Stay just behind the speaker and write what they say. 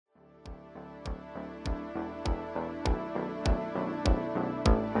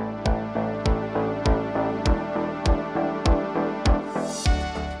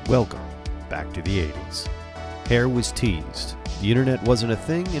Welcome back to the 80s. Hair was teased, the internet wasn't a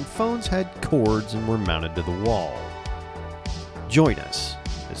thing, and phones had cords and were mounted to the wall. Join us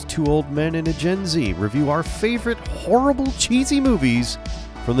as two old men and a Gen Z review our favorite horrible, cheesy movies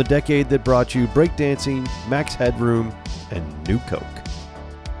from the decade that brought you breakdancing, Max Headroom, and New Coke.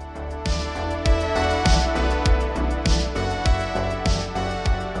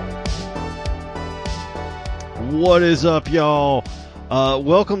 What is up, y'all?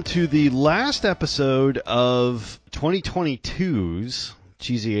 Welcome to the last episode of 2022's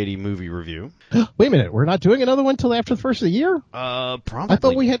Cheesy 80 movie review. Wait a minute, we're not doing another one till after the first of the year? Probably.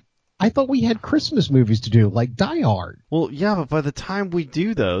 I thought we had Christmas movies to do, like Die Hard. Well, yeah, but by the time we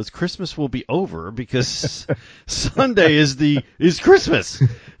do those, Christmas will be over because Sunday is Christmas,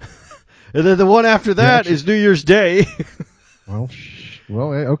 and then the one after that is New Year's Day. Well,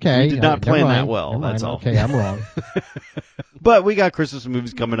 okay. We did not plan that well. That's all. Okay, I'm wrong. But we got Christmas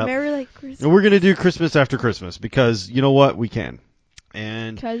movies coming up. Merry Christmas. And we're going to do Christmas after Christmas because you know what? We can.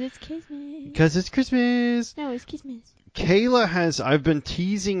 And because it's Christmas. Because it's Christmas. No, it's Christmas. Kayla I've been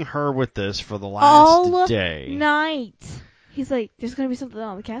teasing her with this for the last day. Night. He's like, there's going to be something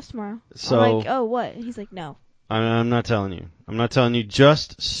on the cast tomorrow. So, I'm like, oh, what? He's like, no. I'm not telling you. I'm not telling you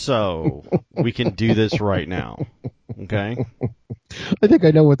just so we can do this right now. Okay? I think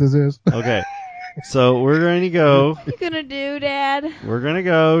I know what this is. Okay. So we're going to go. What are you going to do, Dad? We're going to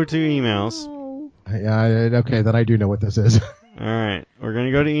go to emails. Oh. Okay, then I do know what this is. All right. We're going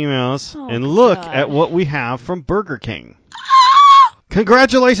to go to emails and God. look at what we have from Burger King.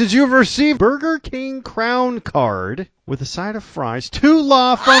 Congratulations, you've received Burger King Crown Card with a side of fries,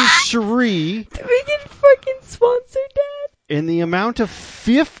 $2 from Cherie. Did we get freaking sponsored, Dad? In the amount of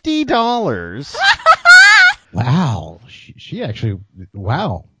 $50. Wow. She actually,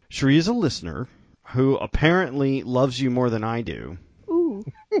 wow. Cherie is a listener who apparently loves you more than I do. Ooh.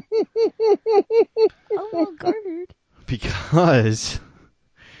 Oh, garnered. Because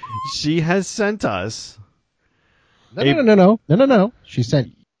she has sent us... No. She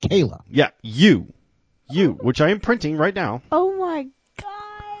sent Kayla. Yeah, you, which I am printing right now. Oh, my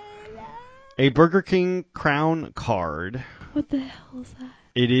God. A Burger King Crown Card. What the hell is that?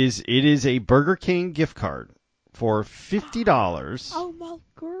 It is a Burger King gift card for $50. Oh, my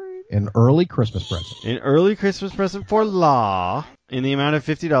God. An early Christmas present. An early Christmas present for La in the amount of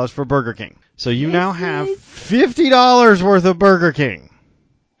 $50 for Burger King. So you now have $50 worth of Burger King.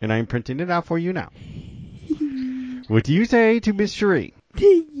 And I'm printing it out for you now. What do you say to Miss Cherie?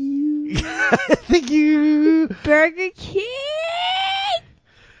 Thank you. Thank you. Burger King.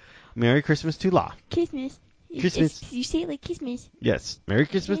 Merry Christmas to La. Christmas. Christmas. You say it like Christmas. Yes. Merry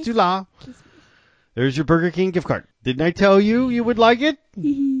Christmas to La. Christmas. There's your Burger King gift card. Didn't I tell you would like it?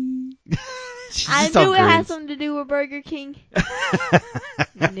 I knew it had something to do with Burger King.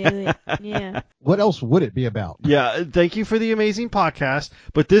 I knew it. Yeah. What else would it be about? Yeah, thank you for the amazing podcast,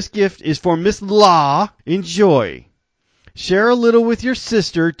 but this gift is for Miss La. Enjoy. Share a little with your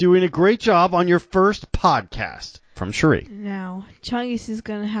sister, doing a great job on your first podcast. From Cherie. Now, Chungus is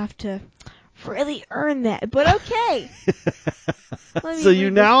going to have to really earn that, but okay. So you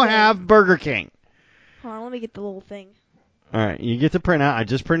now have Burger King. Hold on, let me get the little thing. All right, you get the printout. I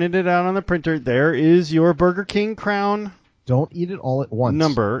just printed it out on the printer. There is your Burger King Crown. Don't eat it all at once.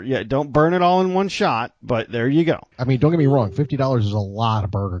 Number. Yeah, don't burn it all in one shot, but there you go. I mean, don't get me wrong. $50 is a lot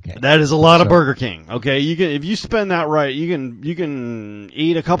of Burger King. That is a lot of Burger King. Okay, you can if you spend that right, you can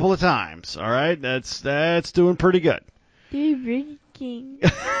eat a couple of times. All right, that's doing pretty good. Burger King.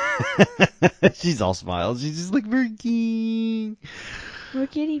 She's all smiles. She's just like Burger King. We're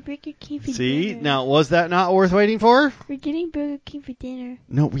getting Burger King for dinner. See, now was that not worth waiting for? We're getting Burger King for dinner.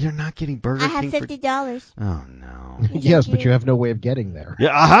 No, we are not getting Burger King. I have $50. Oh no. Yes, but you have no way of getting there.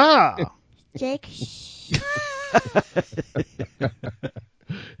 Yeah, aha! Jake.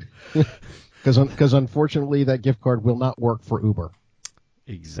 Because unfortunately, that gift card will not work for Uber.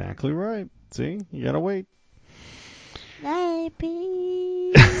 Exactly right. See, you gotta wait.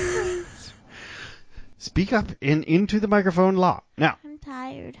 Speak up and into the microphone, La. Now. I'm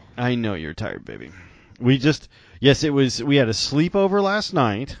tired. I know you're tired, baby. We had a sleepover last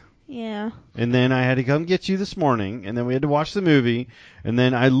night. Yeah. And then I had to come get you this morning, and then we had to watch the movie, and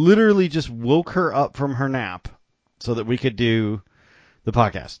then I literally just woke her up from her nap so that we could do the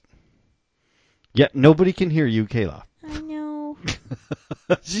podcast. Yet nobody can hear you, Kayla. I know.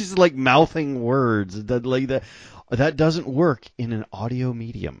 She's like mouthing words. That doesn't work in an audio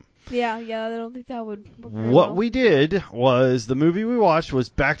medium. Yeah, I don't think that would work very What well. we did was, the movie we watched was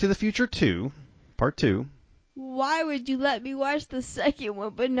Back to the Future 2, Part 2. Why would you let me watch the second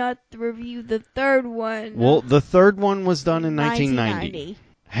one but not review the third one? Well, the third one was done in 1990.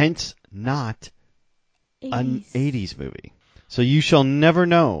 Hence, not 80s. an 80s movie. So you shall never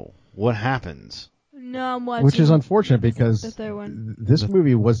know what happens. No, I'm watching. Which is unfortunate because the third one. This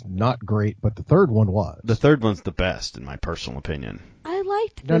movie was not great, but the third one was. The third one's the best, in my personal opinion. I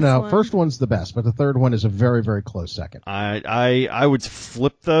liked this No, one. first one's the best, but the third one is a very, very close second. I would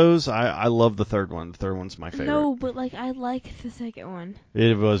flip those. I love the third one. The third one's my favorite. No, but I like the second one.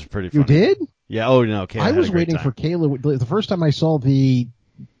 It was pretty funny. You did? Yeah. Oh no, Kayla I was had a great waiting time. for Kayla. The first time I saw the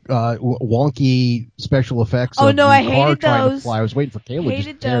wonky special effects. Oh, of no, the I car hated trying to those. fly. I was waiting for Kayla to Hated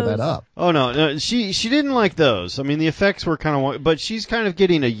just tear those. that up. Oh no, she didn't like those. I mean, the effects were kind of, but she's kind of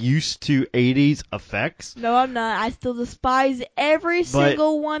getting used to 80s effects. No, I'm not. I still despise every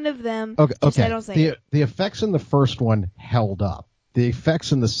single one of them. Okay, Just I don't say the effects in the first one held up. The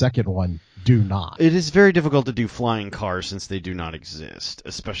effects in the second one do not. It is very difficult to do flying cars since they do not exist,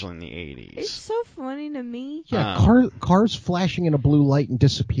 especially in the 80s. It's so funny to me. Yeah, cars flashing in a blue light and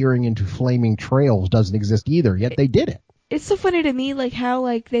disappearing into flaming trails doesn't exist either, yet they did it. It's so funny to me, how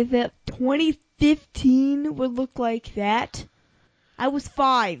they thought 2015 would look like that. I was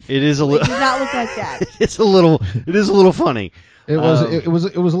 5. It is a It little. did not look like that. It is a little funny. It was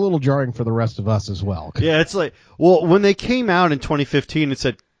a little jarring for the rest of us as well. Yeah, it's like, well, when they came out in 2015, it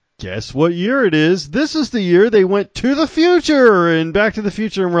said, guess what year it is? This is the year they went to the future and Back to the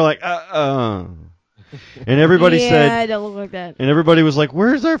Future, and we're like, And everybody said, yeah, it don't look like that. and everybody was like,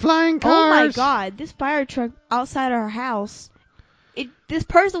 where's our flying cars? Oh my God! This fire truck outside our house. This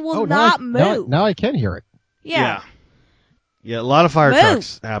person will now not move. Now I can hear it. Yeah. Yeah, a lot of fire Move.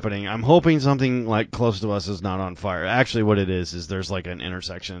 trucks happening. I'm hoping something like close to us is not on fire. Actually, what it is there's like an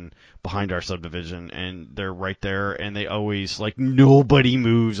intersection behind our subdivision, and they're right there, and they always, nobody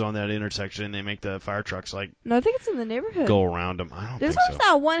moves on that intersection. They make the fire trucks, No, I think it's in the neighborhood. go around them. I don't There's think always so.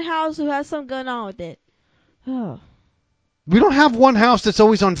 that one house who has something going on with it. Oh. We don't have one house that's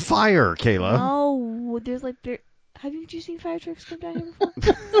always on fire, Kayla. No, there's haven't you seen fire trucks come down here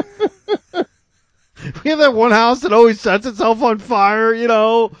before? We have that one house that always sets itself on fire,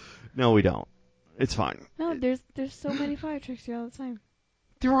 No, we don't. It's fine. No, there's so many fire trucks here all the time.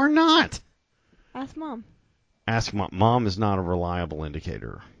 There are not. Ask Mom. Ask Mom. Mom is not a reliable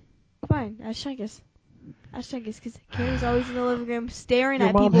indicator. Fine, ask Shankus. Ask Shankus, because Kayla's always in the living room staring Your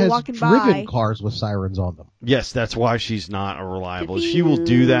at mom people has walking driven by. cars with sirens on them. Yes, that's why she's not a reliable. She will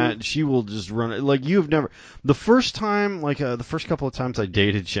do that. She will just run it. You've never. The first time, the first couple of times I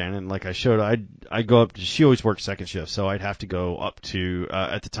dated Shannon, I'd go up. She always worked second shift, so I'd have to go up to.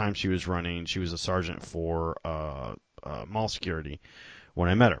 At the time she was a sergeant for mall security when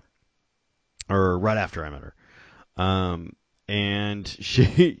I met her, or right after I met her. And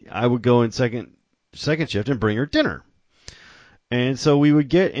I would go in second shift and bring her dinner. And so we would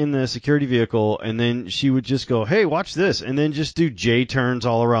get in the security vehicle, and then she would just go, hey, watch this, and then just do J-turns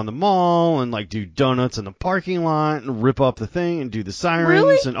all around the mall, and do donuts in the parking lot, and rip up the thing, and do the sirens.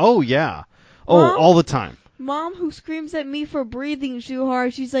 Really? And oh, yeah. Oh, Mom? all the time. Mom, who screams at me for breathing too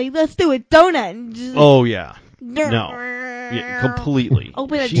hard, she's like, let's do a donut. And just Oh, yeah. No. Yeah, completely.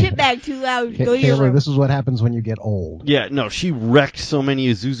 Open a chip bag too loud. Go to your Taylor, room. this is what happens when you get old. Yeah, no, she wrecked so many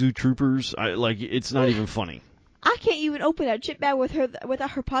Isuzu troopers. It's not even funny. I can't even open a chip bag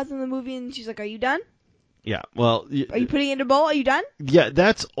without her pausing the movie, and she's like, are you done? Yeah, well... Are you putting it in a bowl? Are you done? Yeah,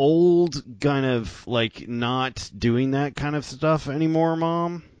 that's old, kind of, not doing that kind of stuff anymore,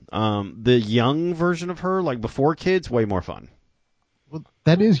 Mom. The young version of her, before kids, way more fun. Well,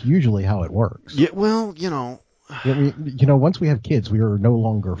 that is usually how it works. Yeah, well, Once we have kids, we are no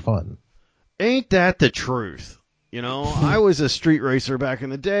longer fun. Ain't that the truth? I was a street racer back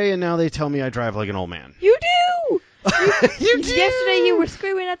in the day, and now they tell me I drive like an old man. You do! You do! Yesterday you were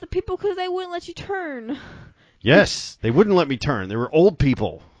screaming at the people because they wouldn't let you turn. Yes, they wouldn't let me turn. They were old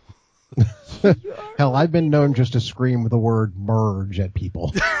people. Hell, I've been known just to scream the word merge at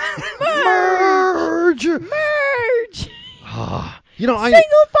people. Merge! Merge! Single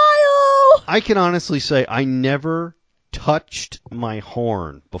file! I can honestly say I never touched my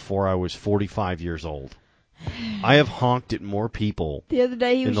horn before I was 45 years old. I have honked at more people The other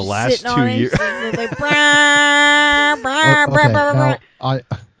day he was in the just last sitting 2 on it, years. and he was like, brah, brah, brah, Okay, brah, brah.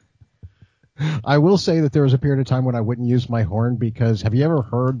 now, I will say that there was a period of time when I wouldn't use my horn because have you ever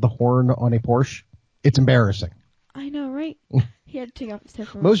heard the horn on a Porsche? It's embarrassing. I know, right? He had to take off his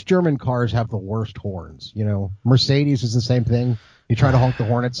headphones. Most German cars have the worst horns. Mercedes is the same thing. You try to honk the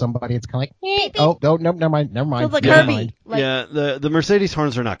horn at somebody, it's kind of like, oh, no, never mind. Feels like never Herbie. mind. Yeah, the Mercedes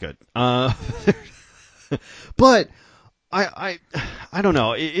horns are not good. But I don't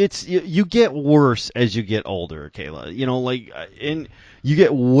know. It's you get worse as you get older, Kayla. And you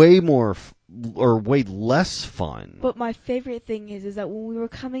get way more way less fun. But my favorite thing is that when we were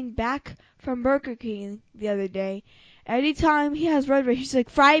coming back from Burger King the other day, anytime he has red rice, he's like,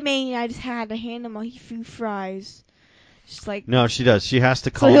 "Fry me," and I just had to hand him a few fries. Just like No, she does. She has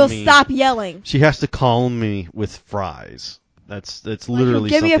to call so he'll me. stop yelling. She has to call me with fries. That's literally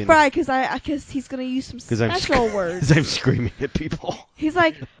give me a something fry because he's gonna use some special words. Because I'm screaming at people. He's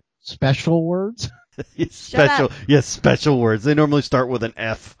like Special words? Special words. They normally start with an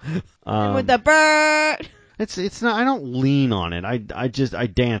F. with the bird. It's not. I don't lean on it. I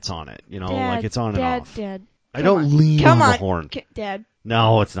dance on it. You know, Dad, like it's on Dad, and off. Dad. I don't on. lean Come on the horn. Dad.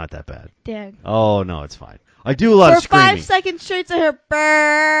 No, it's not that bad. Dad. Oh no, it's fine. I do a lot of For screaming. 5 seconds straight to her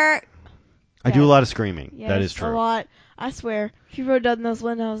bird. I do a lot of screaming. Yes, that is true. A lot. I swear. She wrote down those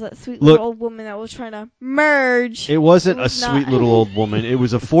windows. That sweet little old woman that was trying to merge. It wasn't It was a not. sweet little old woman. It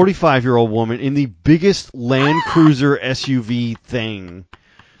was a 45-year-old woman in the biggest Land Cruiser SUV thing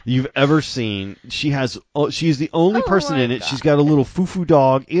you've ever seen. She is the only person my in it. God. She's got a little foo-foo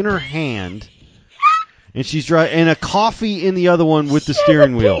dog in her hand, and she's driving, and a coffee in the other one with the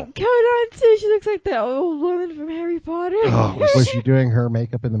steering wheel. Pink coat on too. She looks like that old woman from Harry Potter. Oh, Was she doing her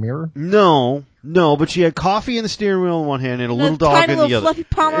makeup in the mirror? No, but she had coffee in the steering wheel in one hand and a little dog tiny in the little other. fluffy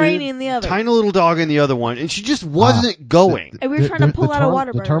Pomeranian in the other. Tiny little dog in the other one, and she just wasn't going. And we were trying to pull out a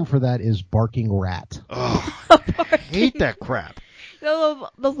water The burner. term for that is barking rat. Ugh, I hate that crap. Those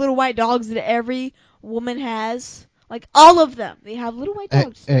little white dogs that every woman has. Like, all of them. They have little white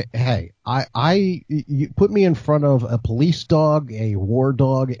dogs. Hey, you put me in front of a police dog, a war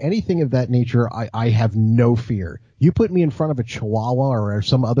dog, anything of that nature, I have no fear. You put me in front of a chihuahua or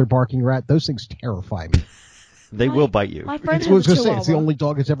some other barking rat, those things terrify me. They will bite you. My friend It's has a chihuahua. it's the only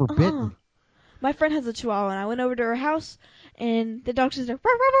dog that's ever bitten. My friend has a chihuahua, and I went over to her house, and the dog just like,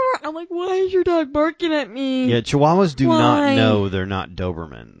 "Rah, rah, rah." I'm like, why is your dog barking at me? Yeah, Chihuahuas do Why? not know they're not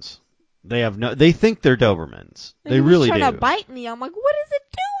Dobermans. They think they're Dobermans. And They he was really trying do. to bite me. I'm like, what is it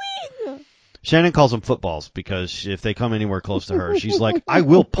doing? Shannon calls them footballs because if they come anywhere close to her, she's like, I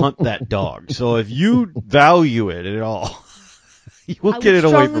will punt that dog. So if you value it at all, you will get it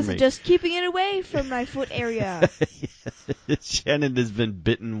away from me. Just keeping it away from my foot area. Shannon has been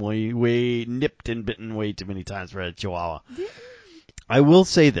nipped and bitten way too many times for a Chihuahua. I will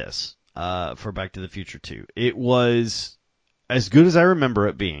say this for Back to the Future 2. It was as good as I remember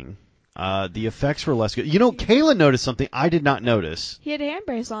it being. The effects were less good. You know, Kayla noticed something I did not notice. He had a hand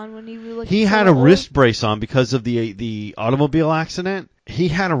brace on when he was looking. He had a wrist brace on because of the automobile accident. He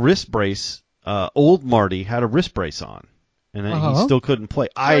had a wrist brace. Old Marty had a wrist brace on, and he still couldn't play.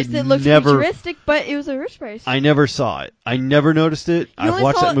 It looked futuristic, but it was a wrist brace. I never saw it. I never noticed it. I've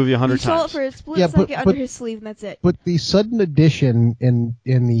watched that movie 100 times. You saw it for a split second under his sleeve, and that's it. But the sudden addition in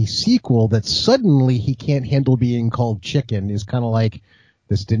the sequel that suddenly he can't handle being called chicken is kind of like,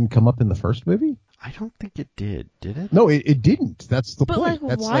 this didn't come up in the first movie? I don't think it did it? No, it didn't. That's the point. But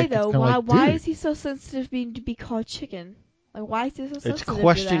That's why though? Why dude. is he so sensitive to be called chicken? Like, why is he so sensitive It's to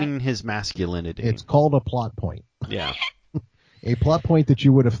questioning his masculinity. It's called a plot point. Yeah. A plot point that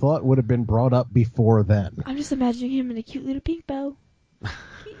you would have thought would have been brought up before then. I'm just imagining him in a cute little pink bow.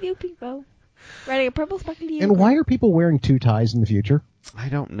 Cute little pink bow. Riding a purple sparkly And why are people wearing two ties in the future? I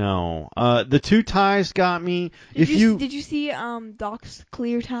don't know. The two ties got me. Did you see Doc's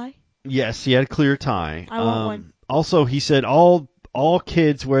clear tie? Yes, he had a clear tie. I want one. Also, he said all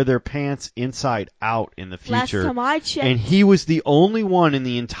kids wear their pants inside out in the future. Last time I checked. And he was the only one in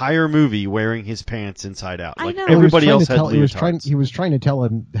the entire movie wearing his pants inside out. I Like know. everybody else had leotards. He was trying to tell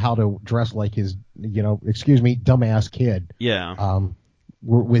him how to dress like his, dumbass kid. Yeah.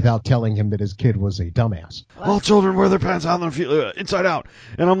 Without telling him that his kid was a dumbass. All children wear their pants out inside out.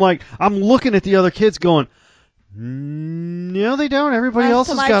 And I'm looking at the other kids going, no, they don't. Everybody else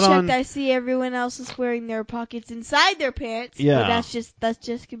has got on. I see everyone else is wearing their pockets inside their pants. Yeah. But that's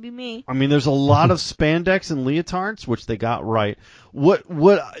just could be me. I mean, there's a lot of spandex and leotards, which they got right.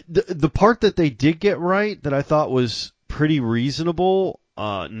 The part that they did get right that I thought was pretty reasonable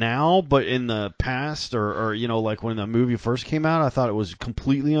now, but in the past or like when the movie first came out, I thought it was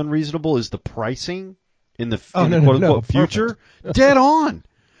completely unreasonable, is the pricing in the quote-unquote future. Dead on.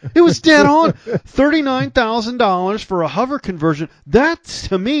 It was dead on. $39,000 for a hover conversion. That,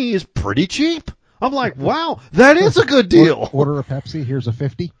 to me, is pretty cheap. I'm like, wow, that is a good deal. Order a Pepsi, here's a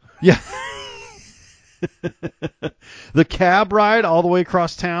 50. Yeah. The cab ride all the way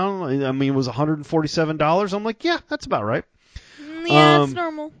across town, I mean, was $147. I'm like, yeah, that's about right. Yeah, it's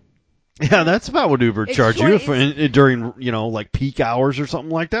normal. Yeah, that's about what Uber charge you during, like peak hours or something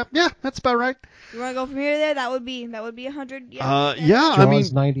like that. Yeah, that's about right. You want to go from here to there? That would be 100. Yeah. Jaws I mean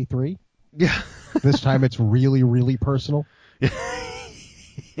 93. Yeah. This time it's really, really personal.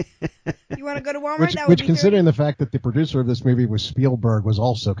 You want to go to Walmart? Which, That would be considering 30. the fact that the producer of this movie was Spielberg, was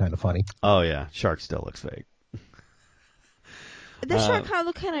also kind of funny. Oh, yeah. Shark still looks fake. This shark kind of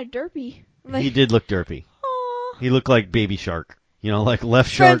looked kind of derpy. Like, He did look derpy. aw. He looked like Baby Shark. You know, like Left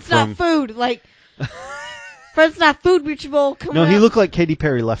Shark Friends from... not food. Like, friends not food, reachable. No, he looked like Katy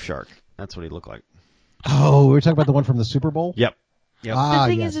Perry Left Shark. That's what he looked like. Oh, we were talking about the one from the Super Bowl? Yep. The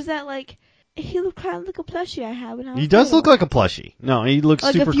thing yes. is that, like, he looked kind of like a plushie I have when I was He does little. look like a plushie. No, he looks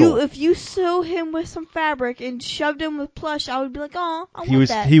Like, super if you cool. if you sew him with some fabric and shoved him with plush, I would be like, oh, I He want was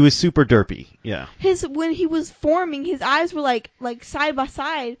that. he was super derpy. Yeah. When he was forming, his eyes were like side by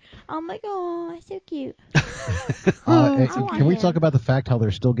side. I'm like, oh, so cute. Can we talk about the fact how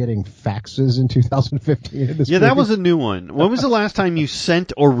they're still getting faxes in 2015 in this Yeah, movie? that was a new one. When was the last time you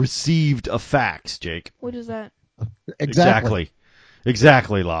sent or received a fax, Jake? What is that? Exactly,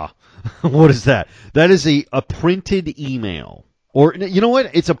 Law. What is that? That is a printed email. Or you know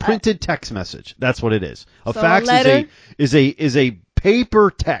what? It's a printed text message. That's what it is. A So fax a letter? is a paper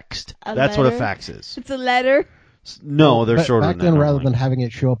text. A That's what a letter? fax is. It's a letter. No, they're shorter Back than then, that. rather normally. than having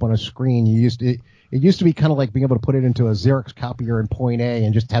it show up on a screen, it used to be kind of like being able to put it into a Xerox copier in point A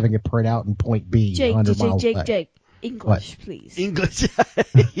and just having it print out in point B. Jake, 100 miles away. Jake. English, please. English.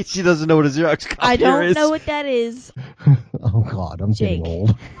 She doesn't know what a Xerox copier I don't is. know what that is. Oh God, I'm Jake. getting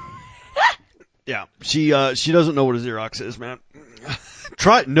old. Yeah, she doesn't know what a Xerox is, man.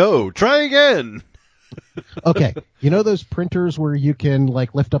 Try again. Okay, you know those printers where you can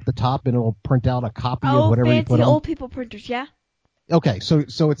like lift up the top and it'll print out a copy of whatever you fancy put on? old people printers, yeah. Okay, so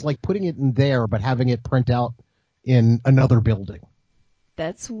it's like putting it in there, but having it print out in another building.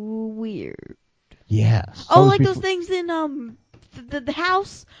 That's weird. Yes. Oh, like those things in the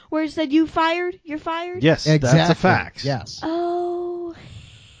house where it said you're fired. Yes, Exactly. that's a fax. Yes. Oh.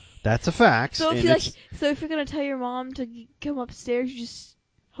 That's a fax. So and if you're gonna tell your mom to come upstairs, you just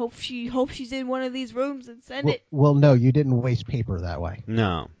hope she's in one of these rooms and send it. Well, no, you didn't waste paper that way.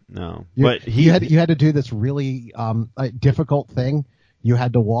 No. But you had to do this really difficult thing. You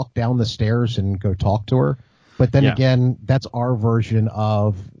had to walk down the stairs and go talk to her. But then again, that's our version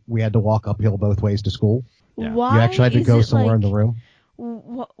of we had to walk uphill both ways to school. Yeah. Why You actually had to is go it somewhere in the room.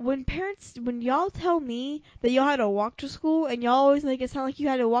 When y'all tell me that y'all had to walk to school, and y'all always make it sound like you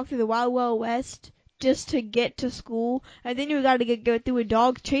had to walk through the Wild Wild West just to get to school, and then you got to go through a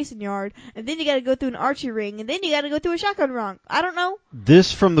dog chasing yard, and then you got to go through an archery ring, and then you got to go through a shotgun run. I don't know.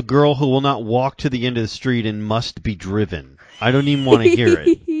 This from the girl who will not walk to the end of the street and must be driven. I don't even want to hear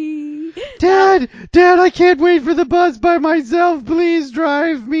it. Dad, I can't wait for the bus by myself. Please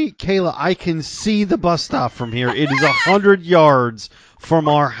drive me. Kayla, I can see the bus stop from here. It is 100 yards from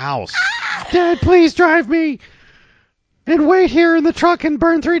our house. Dad, please drive me. And wait here in the truck and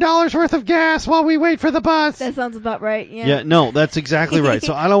burn $3 worth of gas while we wait for the bus. That sounds about right, yeah. Yeah, no, that's exactly right.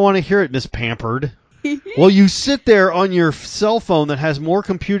 So I don't want to hear it, Miss Pampered. Well, you sit there on your cell phone that has more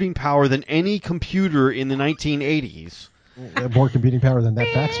computing power than any computer in the 1980s. More computing power than that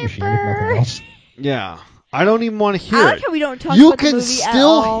fax machine, if nothing else. Yeah. I don't even want to hear I like it. how we don't talk You about the can movie at still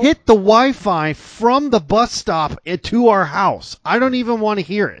all. hit the Wi-Fi from the bus stop to our house. I don't even want to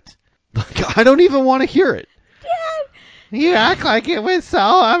hear it. I don't even want to hear it. Dad, You act like it was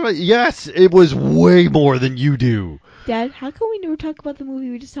so... Yes, it was way more than you do. Dad, how come we never talk about the movie?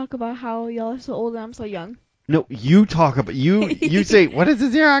 We just talk about how y'all are so old and I'm so young. No, you talk about... You say, what is a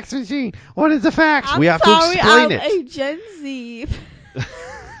Xerox machine? What is a fax? We have sorry, to explain I'm it. a Gen Z.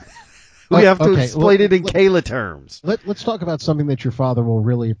 We have to Okay, explain it in let- Kayla terms. Let's talk about something that your father will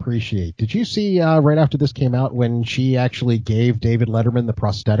really appreciate. Did you see right after this came out when she actually gave David Letterman the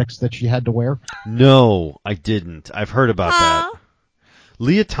prosthetics that she had to wear? No, I didn't. I've heard about that. Aw.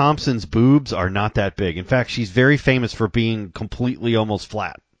 Leah Thompson's boobs are not that big. In fact, she's very famous for being completely almost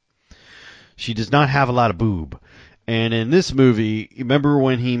flat. She does not have a lot of boob. And in this movie, remember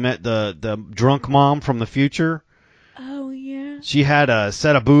when he met the drunk mom from the future? Oh, yeah. She had a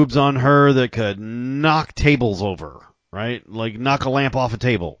set of boobs on her that could knock tables over, right? Like knock a lamp off a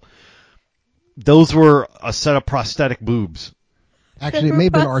table. Those were a set of prosthetic boobs. Actually, it may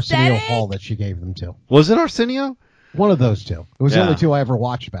have been Arsenio Prosthetic? Hall that she gave them to. Was it Arsenio? One of those two. It was the Yeah. only two I ever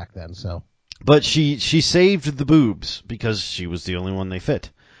watched back then. So But she saved the boobs because she was the only one they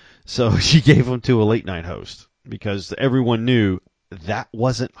fit. So she gave them to a late night host because everyone knew that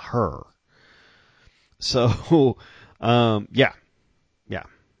wasn't her. So, yeah.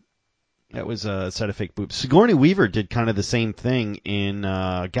 That was a set of fake boobs. Sigourney Weaver did kind of the same thing in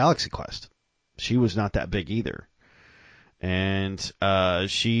Galaxy Quest. She was not that big either. And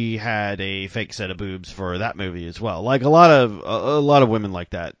she had a fake set of boobs for that movie as well. Like a lot of women like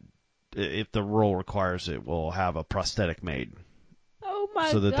that, if the role requires it, will have a prosthetic made. Oh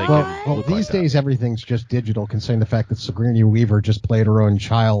my so that they God. can Well, look these like that. days everything's just digital, considering the fact that Sigourney Weaver just played her own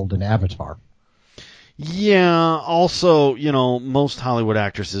child in Avatar. Yeah, also, most Hollywood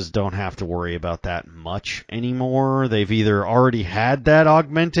actresses don't have to worry about that much anymore. They've either already had that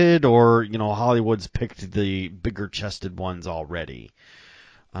augmented or, Hollywood's picked the bigger chested ones already.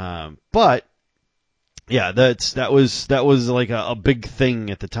 But yeah, that was like a big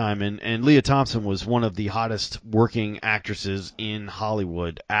thing at the time, and Leah Thompson was one of the hottest working actresses in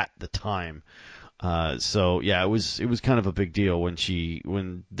Hollywood at the time. So yeah, it was kind of a big deal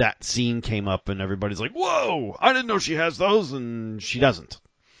when that scene came up and everybody's like, "Whoa! I didn't know she has those," and she doesn't.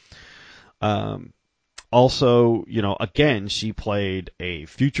 Also, again, she played a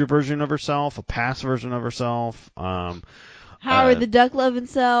future version of herself, a past version of herself. Howard the Duck loving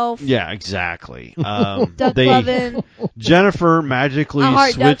self. Yeah, exactly. Duck loving. Jennifer magically A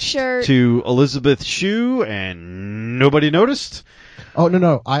heart duck switched shirt. to Elizabeth Shue, and nobody noticed. Oh,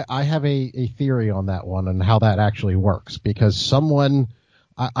 no. I have a theory on that one and how that actually works, because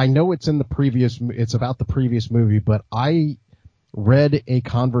I know it's it's about the previous movie, but I read a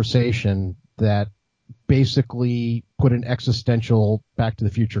conversation that basically put an existential Back to the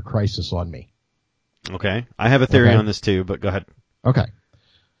Future crisis on me. Okay. I have a theory Okay. on this too, but go ahead. Okay.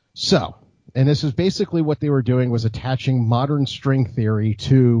 So, and this is basically what they were doing, was attaching modern string theory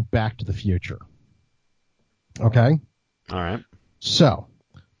to Back to the Future. Okay? All right. So,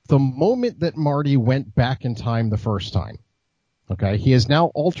 the moment that Marty went back in time the first time, okay, he has now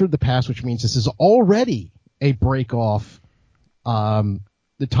altered the past, which means this is already a break off the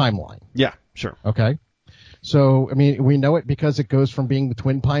timeline. Yeah, sure. Okay? So, I mean, we know it because it goes from being the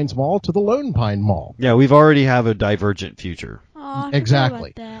Twin Pines Mall to the Lone Pine Mall. Yeah, we've already have a divergent future. Aw, I forgot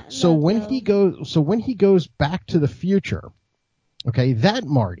Exactly. about that. So Love when those. he goes back to the future, okay, that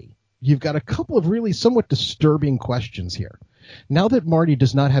Marty, you've got a couple of really somewhat disturbing questions here. Now that Marty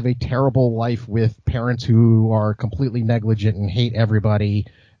does not have a terrible life with parents who are completely negligent and hate everybody,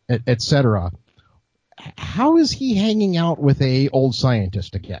 etc., how is he hanging out with a old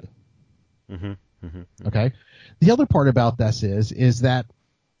scientist again? Mm-hmm. Mm-hmm. Okay. The other part about this is that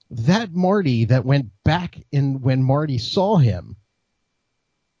Marty that went back in when Marty saw him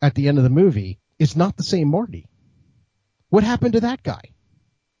at the end of the movie is not the same Marty. What happened to that guy?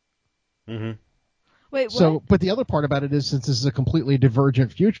 Mm-hmm. Wait, what? So, but the other part about it is, since this is a completely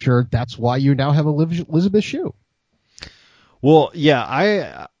divergent future, that's why you now have Elizabeth Shue. Well, yeah,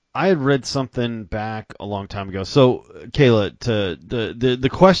 I had read something back a long time ago. So, Kayla, the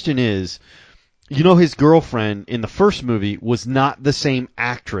question is, his girlfriend in the first movie was not the same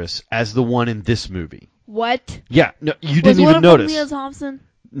actress as the one in this movie. What? Yeah, no, you Was didn't one even of them notice. Leah Thompson?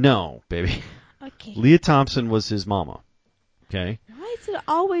 No, baby. Okay. Leah Thompson was his mama. Okay? Why is it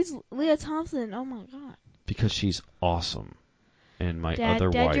always Leah Thompson? Oh my God. Because she's awesome. And my Dad, other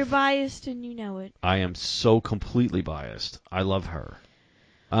wife. you're biased and you know it. I am so completely biased. I love her.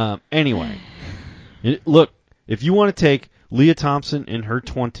 Anyway, look, if you want to take Leah Thompson in her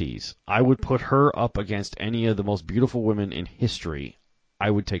 20s, I would put her up against any of the most beautiful women in history. I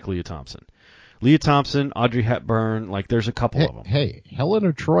would take Leah Thompson. Leah Thompson, Audrey Hepburn, there's a couple of them. Hey, Helen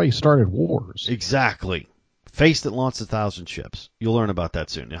of Troy started wars. Exactly. Face that launched 1,000 ships. You'll learn about that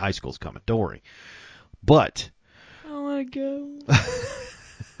soon. High school's coming. Don't worry. But Oh my God.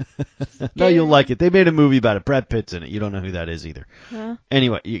 no, you'll like it. They made a movie about it. Brad Pitt's in it. You don't know who that is either. Huh?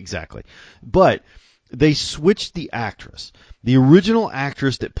 Anyway, exactly. But they switched the actress. The original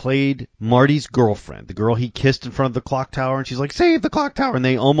actress that played Marty's girlfriend, the girl he kissed in front of the clock tower, and she's like, "Save the clock tower," and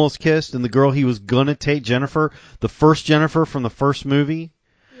they almost kissed, and the girl he was gonna take, Jennifer, the first Jennifer from the first movie,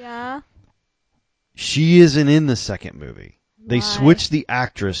 Yeah. she isn't in the second movie. They Why? switched the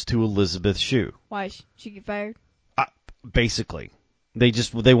actress to Elizabeth Shue. Why? She get fired? Basically.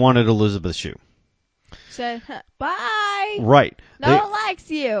 They wanted Elizabeth Shue. Said, bye. Right. No one likes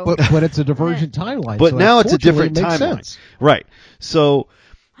you. But it's a divergent timeline. But so now it's a unfortunately different it makes timeline. sense. Right. So,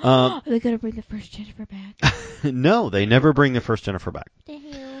 Are they going to bring the first Jennifer back? no, they never bring the first Jennifer back.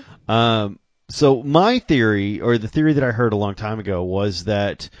 The hell? So my theory, or the theory that I heard a long time ago, was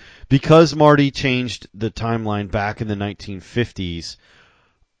that because Marty changed the timeline back in the 1950s,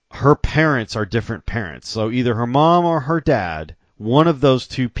 her parents are different parents. So either her mom or her dad, one of those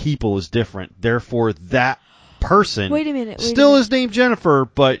two people is different. Therefore, that person Wait a minute. still is named Jennifer,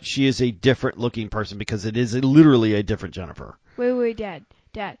 but she is a different looking person because it is literally a different Jennifer. Wait, Dad.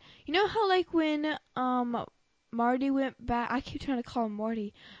 You know how when Marty went back, I keep trying to call him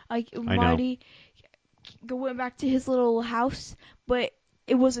Marty. Marty went back to his little house, but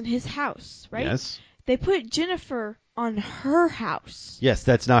it wasn't his house, right? Yes. They put Jennifer on her house. Yes,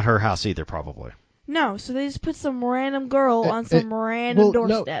 that's not her house either, probably. No, so they just put some random girl on some well, random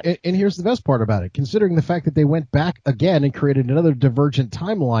doorstep. No, and here's the best part about it. Considering the fact that they went back again and created another divergent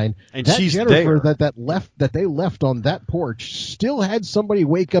timeline, And that she's Jennifer there. that they left on that porch still had somebody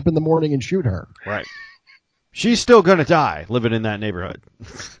wake up in the morning and shoot her. Right. She's still gonna die living in that neighborhood.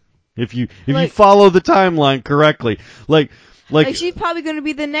 if you Like- follow the timeline correctly. Like she's probably going to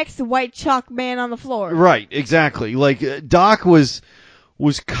be the next white chalk man on the floor. right, exactly. Like Doc was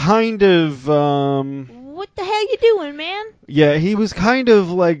kind of What the hell you doing, man? yeah, he was kind of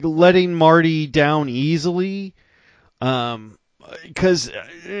like letting Marty down easily. Because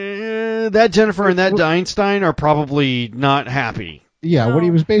that Jennifer and that Einstein are probably not happy. Yeah, No. what he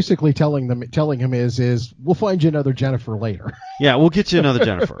was basically telling him is we'll find you another Jennifer later. Yeah, we'll get you another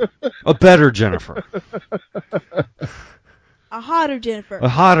Jennifer. A better Jennifer. A hotter Jennifer. A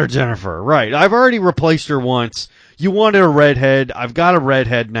hotter Jennifer, right. I've already replaced her once. You wanted a redhead. I've got a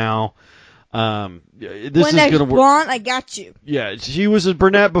redhead now. This when is next going to work. blonde, I got you. Yeah, she was a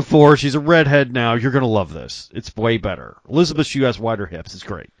brunette before. She's a redhead now. You're going to love this. It's way better. Elizabeth Shue has wider hips. It's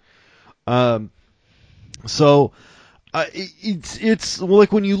great. So it's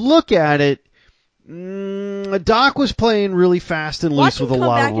like when you look at it, Doc was playing really fast and loose Watch him with a come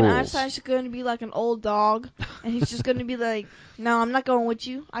lot back of and rules. Einstein's going to be like an old dog, and he's just going to be like, "No, I'm not going with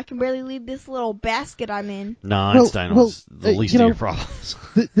you. I can barely leave this little basket I'm in." No, Einstein was the least you of know, your problems.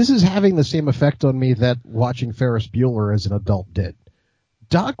 This is having the same effect on me that watching Ferris Bueller as an adult did.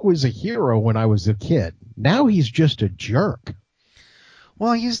 Doc was a hero when I was a kid. Now he's just a jerk.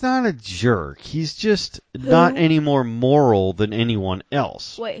 Well, he's not a jerk. He's just not any more moral than anyone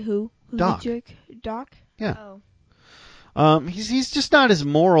else. Wait, who? Who's Doc. the jerk? Doc? Yeah. Oh. He's just not as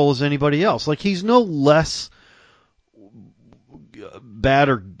moral as anybody else. Like, he's no less bad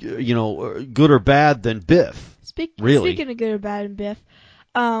or good or bad than Biff. Really? Speaking of good or bad and Biff,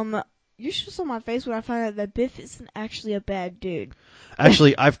 you should saw my face when I found out that Biff isn't actually a bad dude.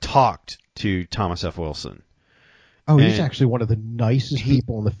 Actually, I've talked to Thomas F. Wilson. Oh, he's And actually one of the nicest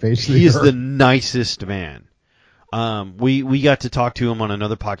people on the face of the He is earth. the nicest man. We got to talk to him on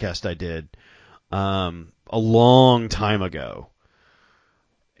another podcast I did a long time ago,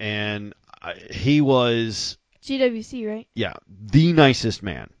 and he was GWC, right? the nicest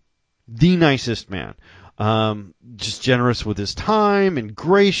man, just generous with his time and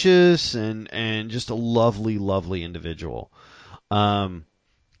gracious and just a lovely individual.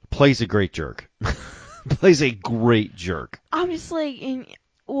 Plays a great jerk. Plays a great jerk. I'm just like, I'm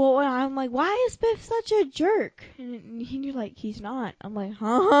like, why is Biff such a jerk? And you're like, he's not. I'm like,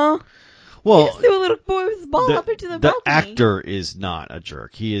 huh? Well, He just threw a little boy with his ball up into the balcony. actor is not a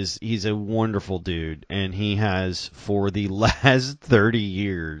jerk. He's a wonderful dude, and he has for the last 30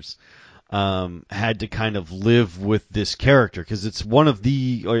 years had to kind of live with this character because it's one of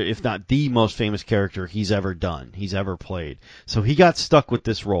the, or if not the most famous character he's ever done, he's ever played. So he got stuck with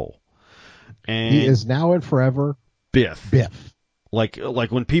this role. And He is now and forever Biff. Biff. Like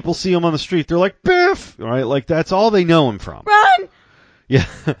when people see him on the street, they're like, Biff! Right? Like that's all they know him from. Run! Yeah.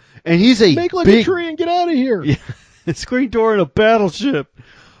 And he's a Make like big a tree and get out of here. Yeah, screen door in a battleship.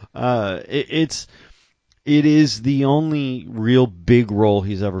 It is the only real big role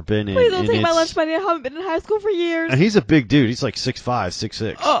he's ever been in. Please don't and take my it's- lunch money. I haven't been in high school for years. And he's a big dude. He's like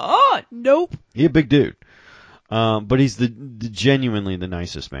 6'5", 6'6". Nope. He's a big dude. But he's the genuinely the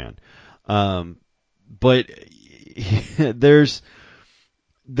nicest man. But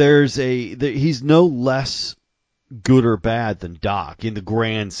he's no less good or bad than Doc in the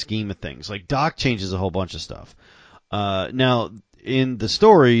grand scheme of things. Like Doc changes a whole bunch of stuff. Now in the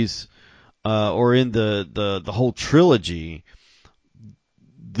stories, or in the whole trilogy,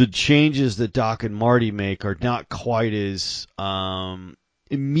 the changes that Doc and Marty make are not quite as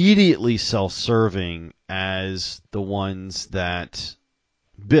immediately self-serving as the ones that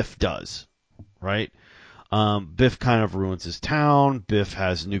Biff does, right? Biff kind of ruins his town. Biff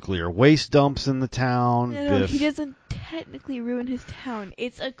has nuclear waste dumps in the town. No, Biff... he doesn't technically ruin his town.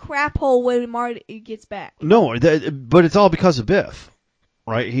 It's a crap hole when Marty gets back. No, but it's all because of Biff,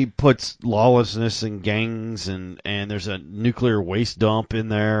 right? He puts lawlessness and gangs, and there's a nuclear waste dump in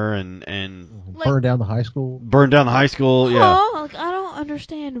there, and Burn down the high school. burn down the high school. Yeah, Like, I don't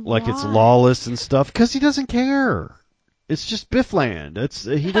understand like why. it's lawless and stuff because he doesn't care. It's just Biffland.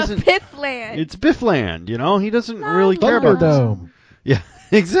 He doesn't. Biffland. It's Biffland, you know. He doesn't No, really care about this. Thunderdome. Yeah,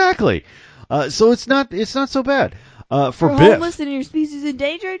 exactly. So it's not so bad for For Biff, homeless and your species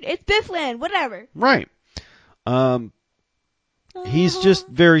endangered, it's Biffland. Whatever. right? He's just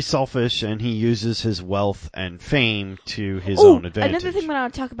very selfish, and he uses his wealth and fame to his own advantage. Another thing that I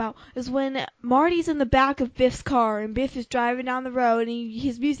want to talk about is when Marty's in the back of Biff's car, and Biff is driving down the road, and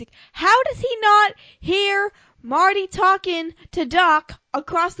his music. How does he not hear Marty talking to Doc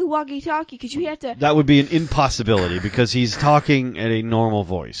across the walkie-talkie? Because you have to. That would be an impossibility because he's talking at a normal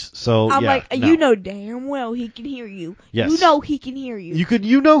voice. So I'm yeah, like, no. you know damn well he can hear you. Yes. You know he can hear you.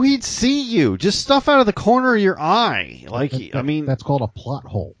 He'd see you. Just stuff out of the corner of your eye. Like, I mean, that's called a plot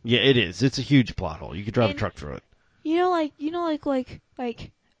hole. Yeah, it is. It's a huge plot hole. You could drive a truck through it. Like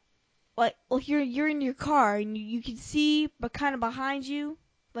you're in your car and you can see, but kind of behind you,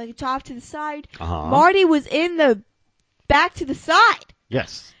 like off to the side. Uh-huh. Marty was in the back to the side.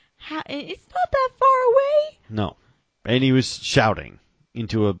 Yes. It's not that far away. No. And he was shouting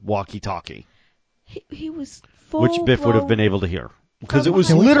into a walkie-talkie. He was full which Biff would have been able to hear. Because it was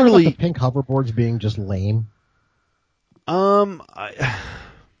Can we talk about literally... the pink hoverboards being just lame? The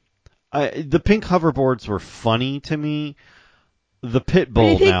pink hoverboards were funny to me. The pit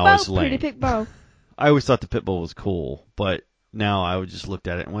bull now is lame. Pretty pink bow. I always thought the pit bull was cool, but now I just looked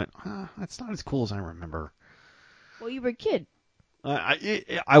at it and went, that's not as cool as I remember. Well, you were a kid.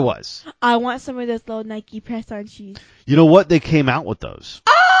 I was. I want some of those little Nike press-on shoes. You know what? They came out with those.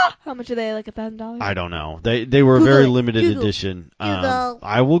 How much are they? Like $1,000? I don't know. They were a very limited edition. Google.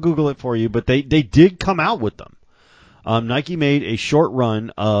 I will Google it for you, but they did come out with them. Nike made a short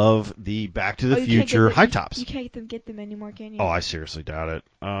run of the Back to the Future high tops. You can't get them anymore, can you? Oh, I seriously doubt it.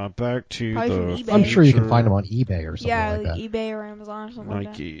 Back to Probably from the eBay. I'm sure you can find them on eBay or something yeah, like that. eBay or Amazon or something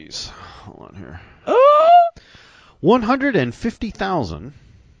like that. Nikes. Hold on here. Oh! 150,000.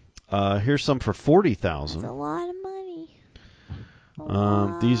 Here's some for 40,000. That's a lot of money.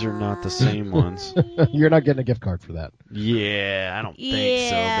 These are not the same ones. You're not getting a gift card for that. Yeah, I don't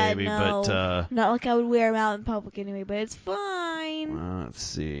think so, baby. No. But not like I would wear them out in public anyway. But it's fine. let's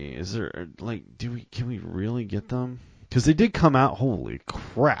see. Is there can we really get them? Because they did come out. Holy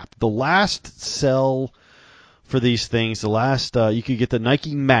crap! The last sell for these things, you could get the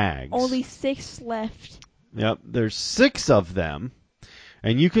Nike mags. Only 6 left. Yep, there's 6 of them,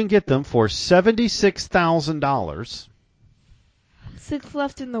 and you can get them for $76,000. 6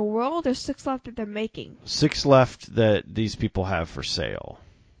 left in the world, or 6 left that they're making? 6 left that these people have for sale,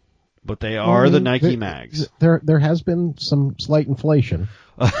 but they are the Nike mags. There has been some slight inflation.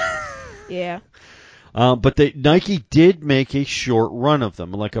 Yeah. But Nike did make a short run of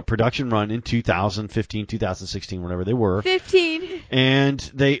them, like a production run in 2015, 2016, whatever they were. 15.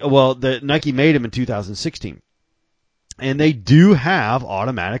 And Nike made them in 2016. And they do have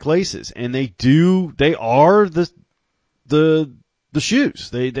automatic laces, and they are the shoes.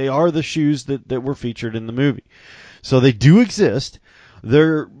 They are the shoes that were featured in the movie. So they do exist.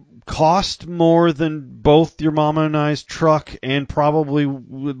 They're cost more than both your mama and I's truck and probably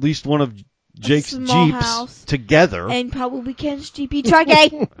at least one of Jake's Jeeps together. And probably Ken's GP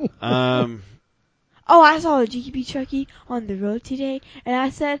trucky. Oh, I saw a GP trucky on the road today, and I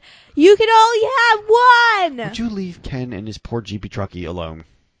said, you can only have one! Would you leave Ken and his poor GP trucky alone?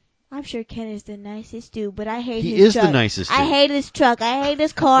 I'm sure Ken is the nicest dude, but I hate his truck. He is the nicest dude. I hate his truck. I hate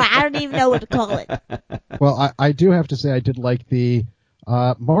his car. I don't even know what to call it. Well, I do have to say I did like the...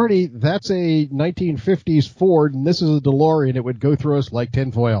 Marty, that's a 1950s Ford, and this is a DeLorean. It would go through us like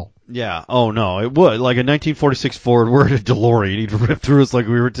tinfoil. Yeah. Oh, no, it would. Like a 1946 Ford, we're in a DeLorean. He'd rip through us like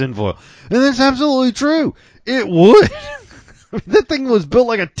we were tinfoil. And that's absolutely true. It would. That thing was built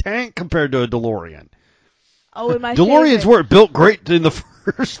like a tank compared to a DeLorean. Oh, and my DeLoreans weren't built great in the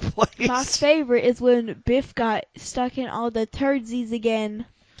first place. My favorite is when Biff got stuck in all the turdsies again.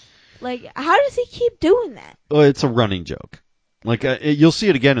 Like, how does he keep doing that? Well, it's a running joke. Like, you'll see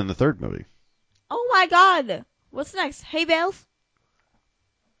it again in the third movie. Oh, my God. What's next? Hay bales?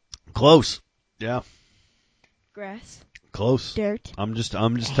 Close. Yeah. Grass. Close. Dirt. I'm just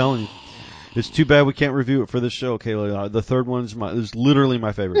telling you. It's too bad we can't review it for this show, Kayla. The third one is literally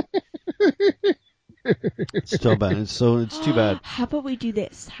my favorite. It's so bad. It's too bad. How about we do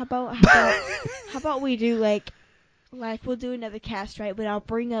this? How about we do like we'll do another cast, right? But I'll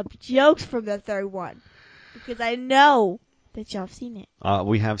bring up jokes from the third one because I know that y'all have seen it.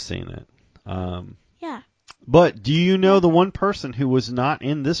 We have seen it. Yeah. But do you know the one person who was not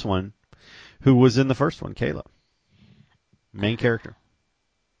in this one, who was in the first one, Kayla? Main character.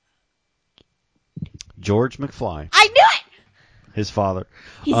 George McFly. I knew it! His father.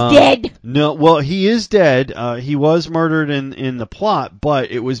 He's dead. No, well, he is dead. He was murdered in the plot,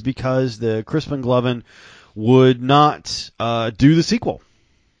 but it was because the Crispin Glover would not do the sequel.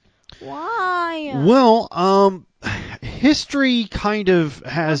 Why? Well, history kind of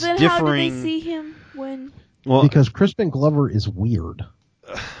has then differing. How did they see him when? Well, because Crispin Glover is weird.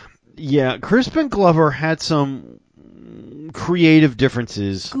 yeah, Crispin Glover had some creative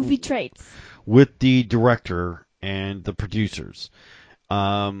differences Goofy traits. with the director and the producers.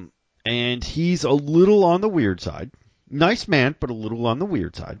 And he's a little on the weird side. Nice man, but a little on the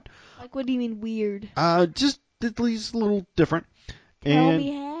weird side. Like, what do you mean weird? Just at least a little different. Tell And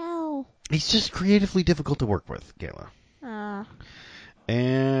me how. he's just creatively difficult to work with, Kayla.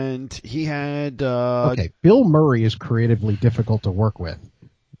 And he had... okay, Bill Murray is creatively difficult to work with.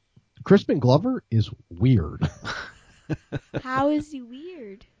 Crispin Glover is weird. How is he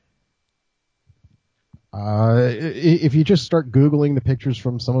weird? If you just start Googling the pictures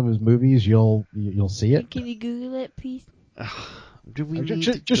from some of his movies, you'll see it. Can you Google it, please? Do we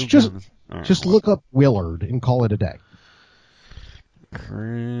need just look up Willard and call it a day.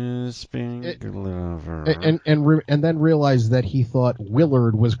 Crispin Glover. And then realize that he thought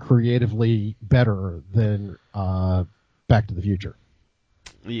Willard was creatively better than Back to the Future.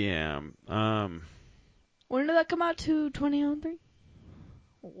 Yeah. When did that come out? 2003?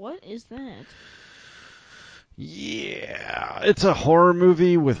 What is that? Yeah, it's a horror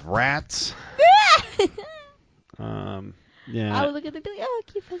movie with rats. Yeah. I would look at the like, oh,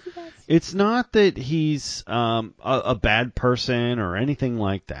 cute fuzzy rats. It's not that he's a bad person or anything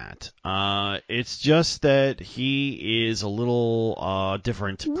like that. It's just that he is a little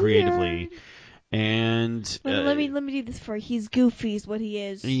different creatively. Weird. And let me do this for you. He's goofy is what he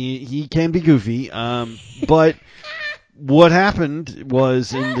is. He can be goofy. But what happened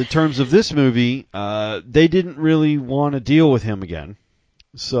was, in the terms of this movie, they didn't really want to deal with him again.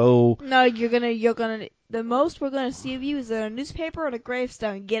 So no, you're gonna. The most we're gonna see of you is in a newspaper and a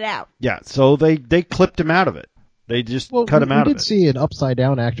gravestone. Get out. Yeah. So they clipped him out of it. They just cut him out of it. We did see an upside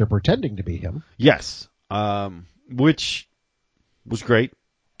down actor pretending to be him. Yes. Which was great.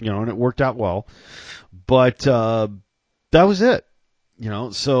 And it worked out well. But that was it.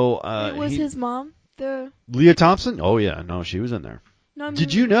 So it was his mom, Leah Thompson? Oh yeah, no, she was in there. No, I mean,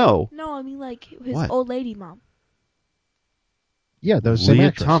 did you know? No, I mean like his What? old lady mom. Yeah, those same Leah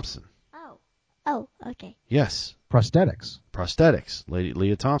actress. Thompson. Oh, okay. Yes. Prosthetics. Lady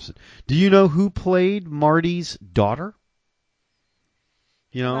Leah Thompson. Do you know who played Marty's daughter?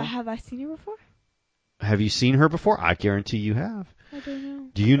 Have I seen her before? Have you seen her before? I guarantee you have. I don't know.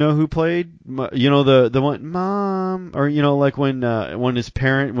 Do you know who played? The one, Mom, or like when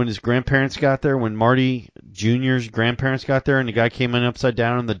his grandparents got there, when Marty Jr.'s grandparents got there, and the guy came in upside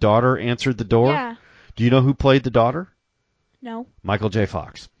down, and the daughter answered the door. Yeah. Do you know who played the daughter? No. Michael J.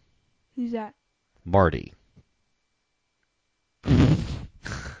 Fox. Who's that? Marty. You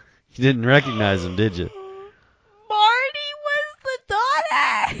didn't recognize him, did you? Marty was the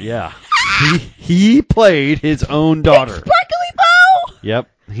daughter. Yeah. He played his own daughter. Sparkly Bow. Yep.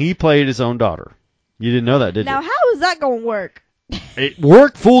 He played his own daughter. You didn't know that, did you? Now, how is that going to work? It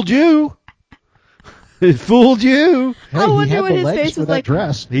worked. Fooled you. It fooled you. Hey, I wonder he had what the his legs face for was that like.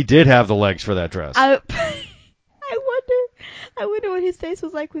 dress. He did have the legs for that dress. I wonder what his face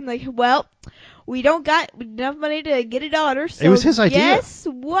was like when, well, we don't got enough money to get a daughter. So It was his idea. Guess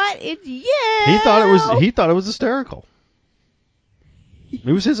what? It's you. He thought it was hysterical.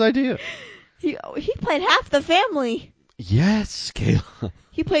 It was his idea. He played half the family. Yes, Kayla.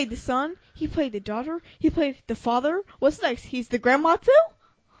 He played the son. He played the daughter. He played the father. What's next? He's the grandma too?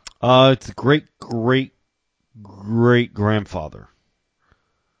 It's the great grandfather.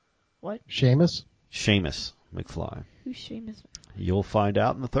 What? Seamus McFly. Who's Seamus? You'll find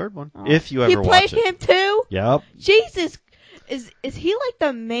out in the third one, Oh. if you ever watch it. He played him too? Yep. Jesus. Is he like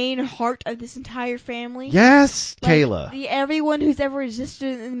the main heart of this entire family? Yes, Like, Kayla. Everyone who's ever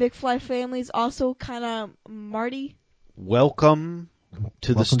existed in the McFly family is also kind of Marty? Welcome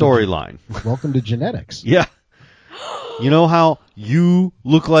to the Welcome storyline. Welcome to genetics. Yeah. You know how you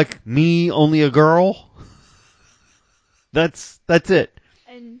look like me, only a girl? That's it.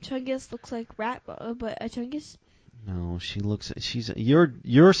 And Chungus looks like Rat, but Chungus? No,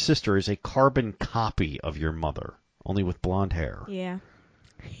 your sister is a carbon copy of your mother, only with blonde hair. Yeah.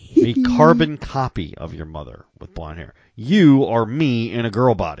 A carbon copy of your mother with blonde hair. You are me in a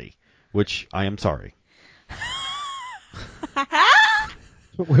girl body, which I am sorry.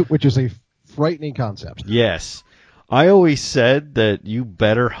 Which is a frightening concept. Yes. I always said that you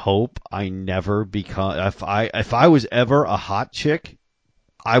better hope I never become... If I was ever a hot chick,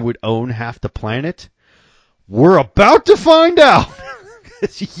 I would own half the planet. We're about to find out.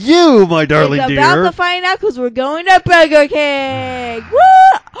 It's you, my darling dear. We're about to find out because we're going to Burger King. Woo!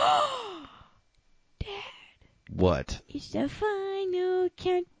 Dad. What? It's the final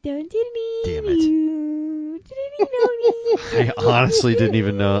countdown. Damn it. I honestly didn't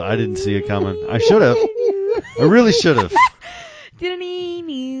even know. I didn't see it coming. I should have. I really should have.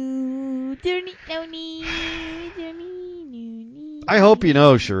 I hope you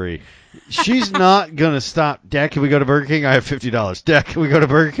know, Cherie. She's not gonna stop. Dad, can we go to Burger King? I have $50. Dad, can we go to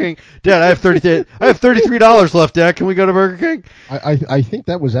Burger King? Dad, I have $33 left. Dad, can we go to Burger King? I think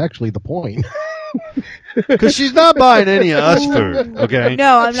that was actually the point. Because she's not buying any of us food. Okay.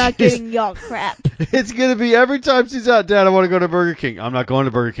 No, I'm not giving y'all crap. It's gonna be every time she's out. Dad, I want to go to Burger King. I'm not going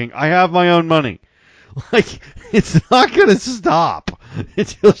to Burger King. I have my own money. Like, it's not gonna stop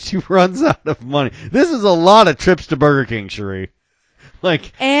until she runs out of money. This is a lot of trips to Burger King, Cherie.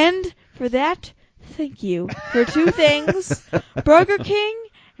 Like, and for that, thank you for two things: Burger King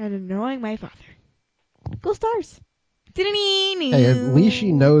and annoying my father. Go Stars! Hey, at least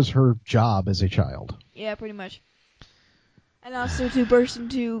she knows her job as a child. Yeah, pretty much. And also to burst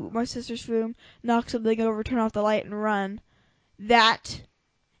into my sister's room, knock something over, turn off the light, and run. That,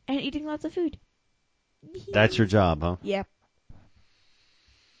 and eating lots of food. that's your job, huh? Yep.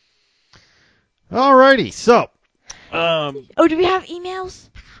 Alrighty, so. Oh, do we have emails?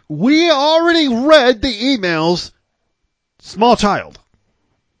 We already read the emails. Small child.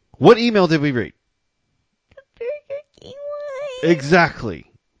 What email did we read? The Burger King one.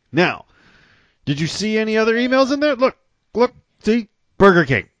 Exactly. Now, did you see any other emails in there? Look, see? Burger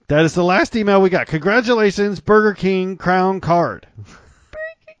King. That is the last email we got. Congratulations, Burger King Crown Card.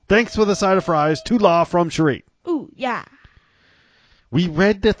 Thanks for the side of fries. To law from Cherie. Ooh, yeah. We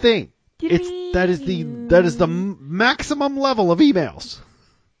read the thing. That is the maximum level of emails.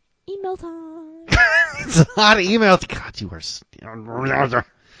 Email time. It's a lot of emails. God, you are.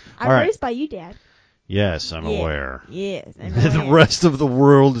 I'm right. raised by you, Dad. Yes, I'm aware. Yes, I'm The aware. rest of the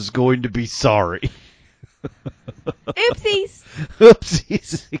world is going to be sorry. Oopsies.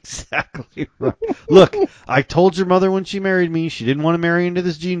 Oopsies, exactly right. Look, I told your mother when she married me she didn't want to marry into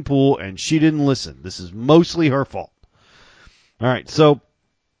this gene pool, and she didn't listen. This is mostly her fault. All right, so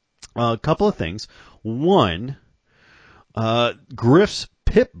a couple of things. One, Griff's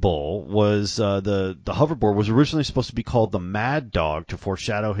pit bull was the hoverboard was originally supposed to be called the Mad Dog to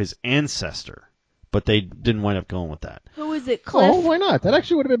foreshadow his ancestor, but they didn't wind up going with that. Who is it, Cliff? Oh, why not? That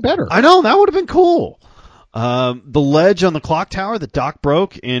actually would have been better. I know, that would have been cool. The ledge on the clock tower that Doc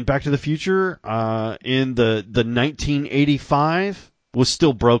broke in Back to the Future in the 1985 was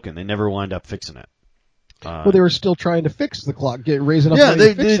still broken. They never wound up fixing it. Well, they were still trying to fix the clock, raise enough Yeah,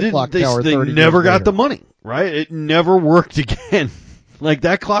 money to fix the clock tower. they 30 never years got later. the money, right? It never worked again. Like,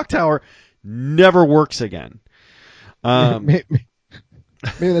 that clock tower never works again. Maybe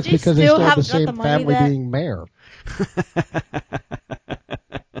that's They because they still still have the haven't got same the money family that- being mayor.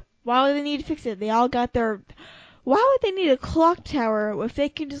 Why would they need to fix it? They all got their... Why would they need a clock tower if they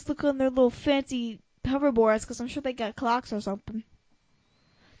can just look on their little fancy hoverboards? Because I'm sure they got clocks or something.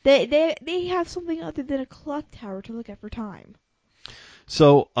 They have something other than a clock tower to look at for time.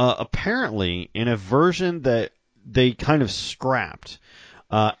 So, apparently, in a version that they kind of scrapped,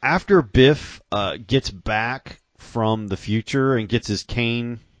 after Biff gets back from the future and gets his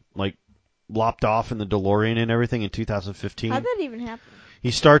cane, like, lopped off in the DeLorean and everything in 2015. How'd that even happen? He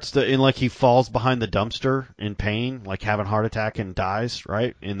starts to, he falls behind the dumpster in pain, like having a heart attack and dies,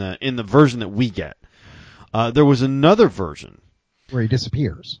 right? In the version that we get. There was another version. Where he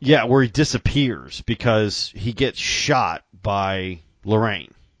disappears. Yeah, where he disappears because he gets shot by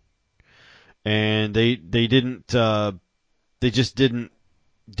Lorraine. And they just didn't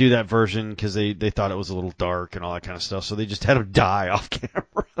do that version because they thought it was a little dark and all that kind of stuff, so they just had him die off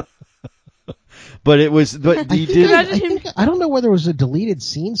camera. But he did. I don't know whether it was a deleted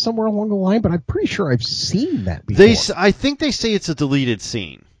scene somewhere along the line, but I'm pretty sure I've seen that before. I think they say it's a deleted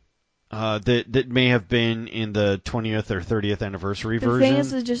scene. That may have been in the 20th or 30th anniversary version. The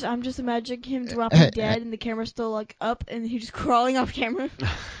thing is I'm just imagining him dropping dead and the camera's still like up and he's just crawling off camera.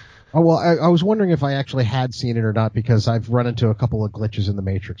 Oh, well, I was wondering if I actually had seen it or not because I've run into a couple of glitches in the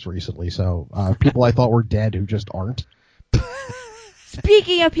Matrix recently. So people I thought were dead who just aren't.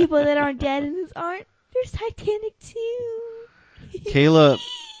 Speaking of people that aren't dead and who aren't, there's Titanic too.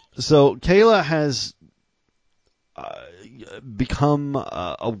 Kayla has become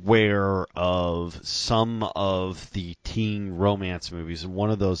aware of some of the teen romance movies, and one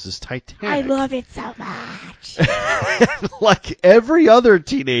of those is Titanic. I love it so much. Like every other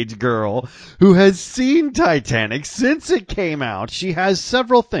teenage girl who has seen Titanic since it came out, she has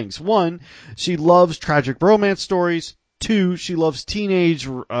several things. One, she loves tragic romance stories. Two, she loves teenage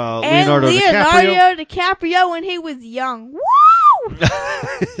Leonardo DiCaprio when he was young. Woo!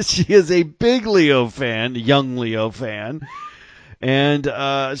 She is a big Leo fan, young Leo fan. And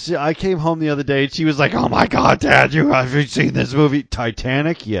I came home the other day, and she was like, "Oh my God, Dad, have you seen this movie,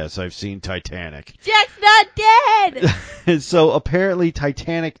 Titanic?" Yes, I've seen Titanic. Jack's not dead. And so apparently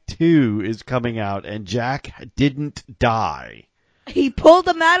Titanic 2 is coming out, and Jack didn't die. He pulled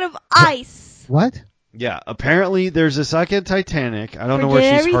him out of ice. What? Yeah, apparently there's a second Titanic. I don't know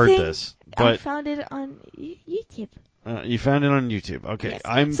where she's heard this, I but found it on YouTube. you found it on YouTube. Okay, Yes.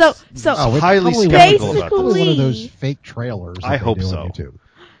 I'm So highly probably skeptical about basically- that. Probably one of those fake trailers. I that hope they do so. On YouTube.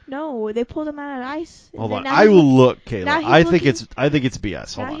 No, they pulled him out of ice. and Hold then on, now I he- will look, Kayla. now he's I think looking- it's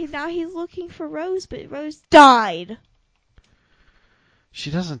BS. Hold on. Now he's looking for Rose, but Rose died.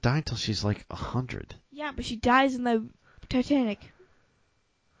 She doesn't die until she's like 100. Yeah, but she dies in the Titanic.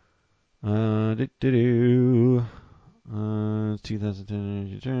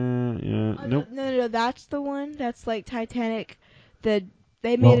 2010. Yeah, nope. No, that's the one. That's like Titanic. They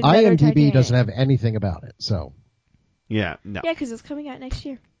made Well, another IMDb Titanic. doesn't have anything about it, so. Yeah, no. Yeah, because it's coming out next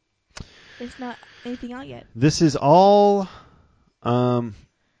year. It's not anything out yet. This is all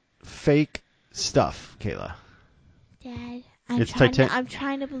fake stuff, Kayla. Dad, I'm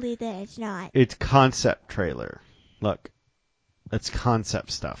trying to believe that it's not. It's concept trailer. Look, it's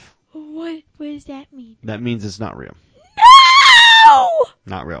concept stuff. What does that mean? That means it's not real. No!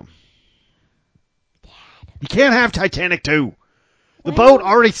 Not real. Dad. You can't have Titanic 2. The Well- boat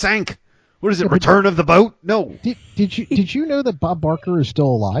already sank. What is it? Yeah, but- Return of the Boat? No. Did you know that Bob Barker is still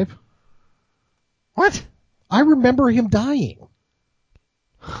alive? What? I remember him dying.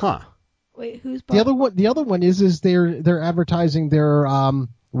 Huh. Wait, who's The other one is they're advertising their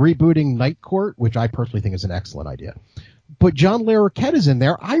rebooting Night Court, which I personally think is an excellent idea. But John Larroquette is in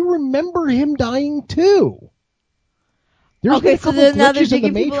there. I remember him dying too. There's been Okay, a so couple then now they're glitches in the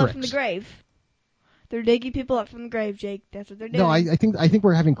digging people up Matrix. from the grave. They're digging people up from the grave, Jake. That's what they're doing. No, I think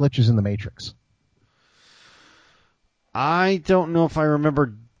we're having glitches in the Matrix. I don't know if I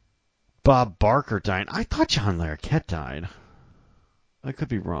remember Bob Barker dying. I thought John Larroquette died. I could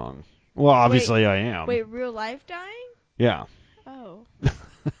be wrong. Well, obviously I am. Wait, real life dying? Yeah. Oh.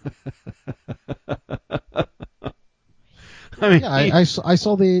 I mean, Yeah, I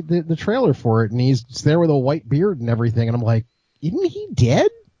saw the trailer for it, and he's there with a white beard and everything, and I'm like, isn't he dead?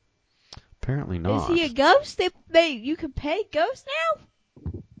 apparently not. Is he a ghost? You can pay ghosts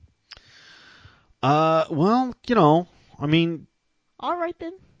now? Well, you know, I mean, All right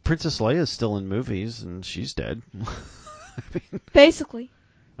then. Princess Leia's still in movies, and she's dead. Basically.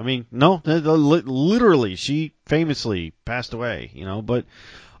 I mean, no, literally, she famously passed away, you know, but,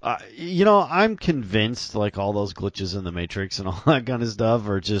 you know, I'm convinced, like, all those glitches in the Matrix and all that kind of stuff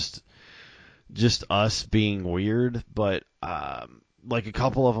are just us being weird, but, like, a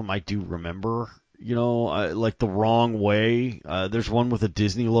couple of them I do remember, you know, like The Wrong Way. There's one with a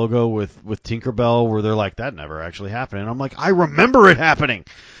Disney logo with Tinkerbell where they're like, that never actually happened. And I'm like, I remember it happening.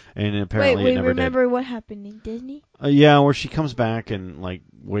 And apparently it never remember what happened in Disney? did. Yeah, where she comes back and, like,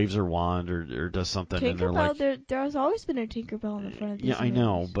 waves her wand or does something. And they're like, Tinkerbell, there's always been a Tinkerbell in the front of Disney yeah, I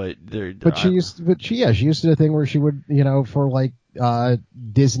know, movies. but they're. But she used to do the thing where she would, you know, for like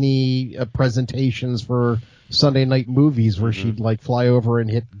Disney presentations for Sunday night movies, where Mm-hmm. she'd like fly over and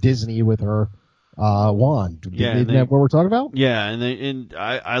hit Disney with her wand. Yeah, Isn't that what we're talking about? Yeah, and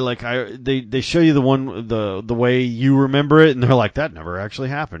they show you the way you remember it, and they're like, that never actually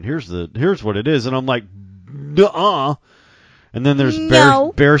happened. Here's what it is, and I'm like, nuh-uh. And then there's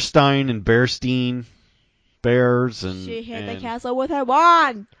No. Bearstein and Bearstein, bears, and She hit the and- castle with her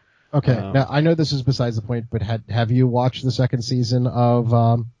wand. Okay, now I know this is besides the point, but have you watched the second season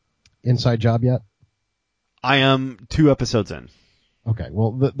of Inside Job yet? I am 2 episodes in. Okay,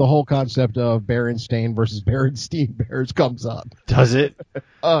 well, the whole concept of Berenstain versus Berenstein Bears comes up. Does it?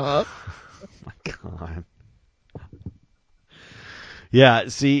 Uh-huh. Oh my God. Yeah,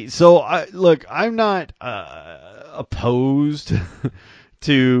 see, so I'm not opposed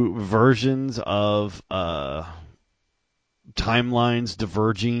to versions of timelines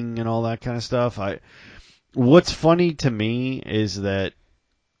diverging and all that kind of stuff. What's funny to me is that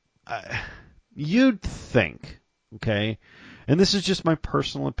you'd think, okay, and this is just my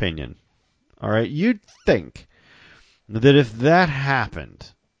personal opinion, all right, you'd think that if that happened,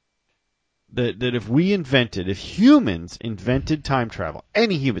 that if humans invented time travel,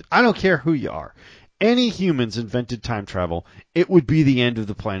 any humans, I don't care who you are, any humans invented time travel, it would be the end of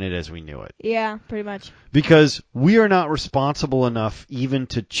the planet as we knew it. Yeah, pretty much. Because we are not responsible enough even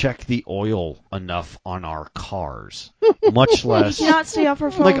to check the oil enough on our cars, much less. You cannot stay off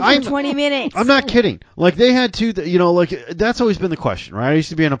her phone Like, for 20 minutes. I'm not kidding. Like, they had to, you know, like, that's always been the question, right? I used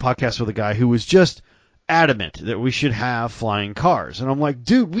to be on a podcast with a guy who was just adamant that we should have flying cars. And I'm like,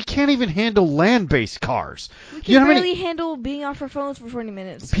 dude, we can't even handle land-based cars. We can barely handle being off our phones for 20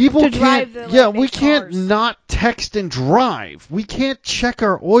 minutes. People to drive can't. the Yeah, we can't cars. not text and drive. We can't check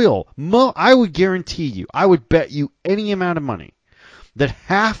our oil. I would guarantee you, I would bet you any amount of money that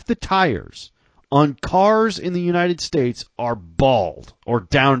half the tires on cars in the United States are bald or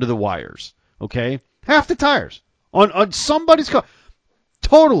down to the wires. Okay, half the tires on somebody's car.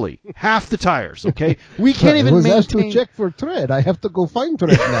 Totally, half the tires. Okay, we can't even was asked maintain. to check for tread. I have to go find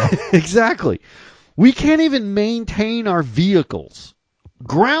tread now. Exactly. We can't even maintain our vehicles,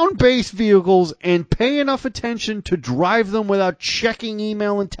 ground-based vehicles, and pay enough attention to drive them without checking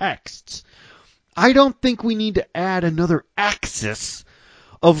email and texts. I don't think we need to add another axis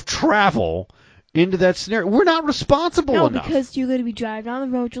of travel into that scenario. We're not responsible No, enough. because you're going to be driving on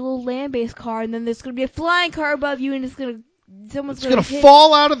the road, your little land-based car, and then there's going to be a flying car above you, and someone's It's going going to to hit,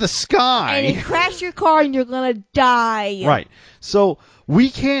 fall out of the sky. and it crash your car, and you're going to die. Right. So we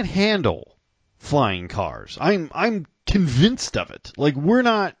can't handle flying cars. I'm convinced of it. Like we're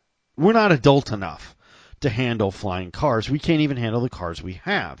not adult enough to handle flying cars. We can't even handle the cars we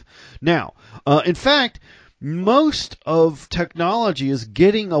have. Now, in fact, most of technology is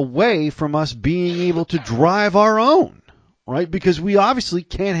getting away from us being able to drive our own, right? Because we obviously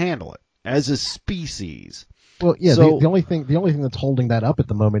can't handle it as a species. Well, yeah. So- the only thing that's holding that up at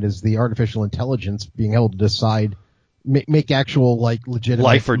the moment is the artificial intelligence being able to decide, make actual like legitimate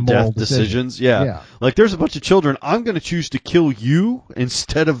Life or moral death decisions. Yeah. Yeah. Like there's a bunch of children, I'm going to choose to kill you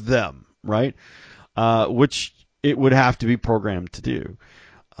instead of them, right? Which it would have to be programmed to do.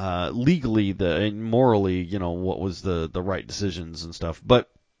 Legally and morally, what was the right decisions and stuff. But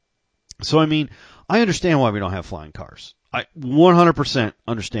so I mean, I understand why we don't have flying cars. I 100%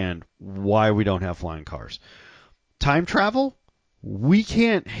 understand why we don't have flying cars. Time travel? We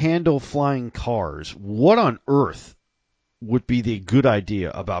can't handle flying cars. What on earth would be the good idea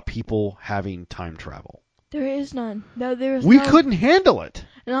about people having time travel? There is none. No, there is We no. couldn't handle it.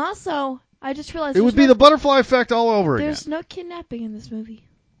 And also, I just realized It would be the butterfly effect all over again. there's no kidnapping in this movie.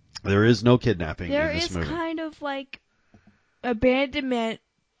 There is no kidnapping There in this is movie. kind of like abandonment.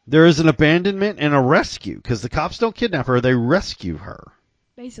 There is an abandonment and a rescue because the cops don't kidnap her; they rescue her.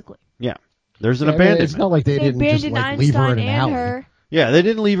 Basically. Yeah, there's an I mean, abandonment. it's not like they didn't just abandoned like leave her Einstein in an and alley. her. Yeah, they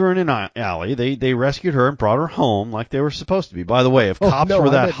didn't leave her in an alley. They rescued her and brought her home like they were supposed to be. By the way, if cops no, were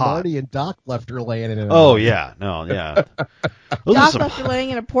I that meant hot, Marty and Doc left her laying in an oh alley. yeah, no, yeah. Those are Doc some, left her laying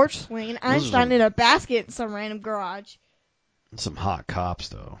in a porch swing, and Einstein in a basket in some random garage. some hot cops,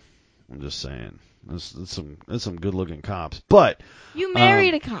 though. I'm just saying, there's some good looking cops. But You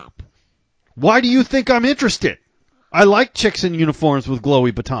married a cop. why do you think I'm interested? I like chicks in uniforms with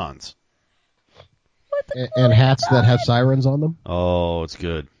glowy batons. And hats that have sirens on them. Oh, it's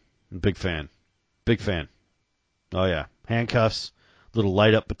good. Big fan. Big fan. Oh, yeah. Handcuffs, little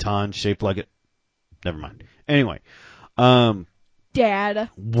light up baton shaped like it. Never mind. Anyway. Dad.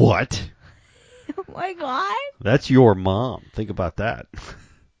 What? Like what? That's your mom. Think about that.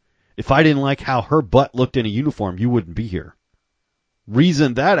 If I didn't like how her butt looked in a uniform, you wouldn't be here.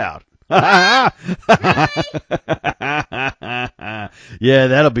 Reason that out. Yeah,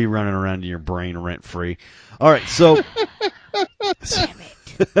 that'll be running around in your brain rent free. All right, so. Damn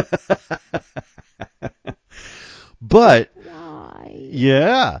it. But. Why?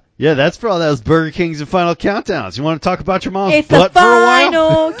 Yeah, that's for all those Burger Kings and Final Countdowns. You want to talk about your mom's It's butt the for a while?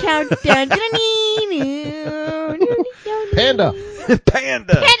 final countdown. Panda.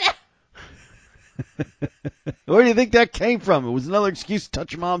 Panda. Where do you think that came from? It was another excuse to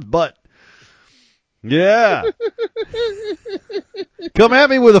touch your mom's butt. Yeah. Come at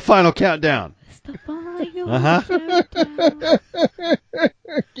me with a final countdown. It's the final Uh-huh. countdown.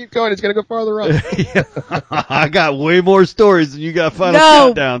 Keep going. It's gonna go farther up. I got way more stories than you got final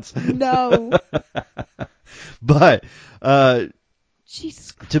No. countdowns. No. But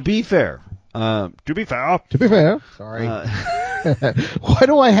Jesus Christ. to be fair, To be fair, sorry. Why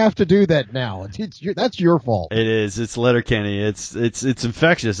do I have to do that now? That's your fault. it is. It's Letterkenny. It's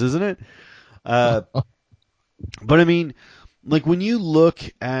infectious, isn't it? But I mean, like when you look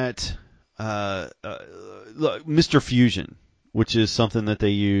at Mr. Fusion, which is something that they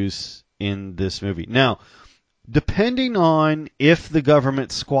use in this movie. Now, depending on if the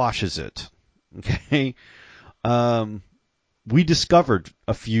government squashes it, okay, we discovered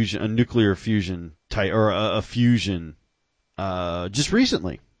a nuclear fusion type, or a fusion, just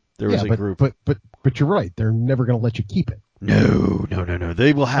recently. There was a group. But you're right. They're never going to let you keep it. No.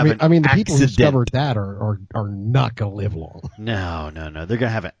 They will have I mean, the an people who accident. discovered that are not going to live long. No. They're going to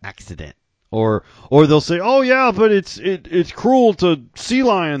have an accident Or they'll say, "Oh yeah, but it's cruel to sea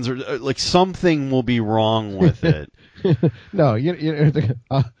lions," or like something will be wrong with it. No,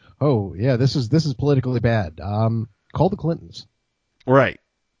 oh yeah, this is politically bad. Call the Clintons. Right.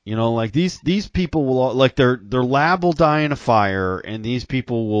 Like these people will, like their lab will die in a fire, and these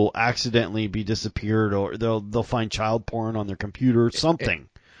people will accidentally be disappeared, or they'll find child porn on their computer, something.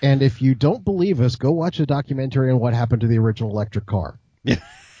 And if you don't believe us, go watch a documentary on what happened to the original electric car. Yeah.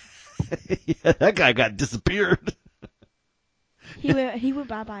 Yeah, that guy got disappeared. He went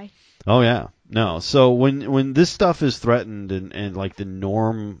bye-bye. Oh yeah. No. So when this stuff is threatened and like the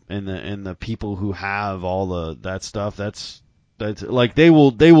norm and the people who have all that stuff, that's like they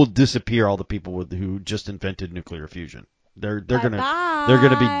will disappear, all the people who just invented nuclear fusion. They're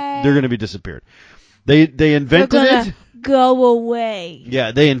gonna be disappeared. They invented it. Go away.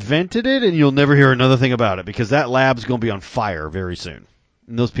 Yeah, they invented it, and you'll never hear another thing about it because that lab's gonna be on fire very soon.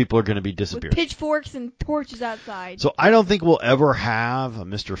 And those people are going to be disappeared. With pitchforks and torches outside. So I don't think we'll ever have a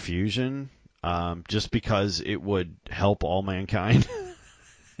Mr. Fusion, just because it would help all mankind.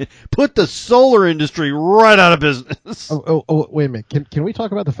 Put the solar industry right out of business. Oh, wait a minute. Can we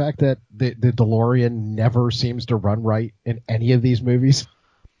talk about the fact that the DeLorean never seems to run right in any of these movies?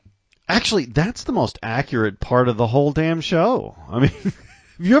 Actually, that's the most accurate part of the whole damn show. I mean, have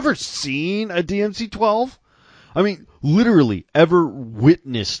you ever seen a DMC-12? I mean, literally ever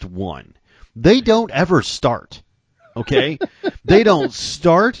witnessed one. They don't ever start, okay? They don't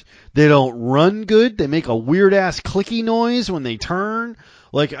start. They don't run good. They make a weird-ass clicky noise when they turn.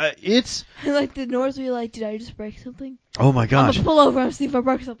 Like, it's... Like the noise where you're like, did I just break something? Oh, my gosh. I'm going to pull over and see if I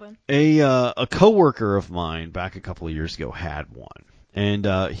broke something. A coworker of mine back a couple of years ago had one. And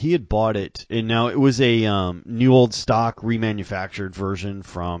he had bought it, and now it was a new old stock remanufactured version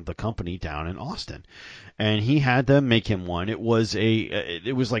from the company down in Austin. And he had them make him one. It was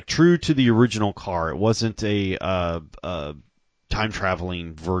like true to the original car. It wasn't a time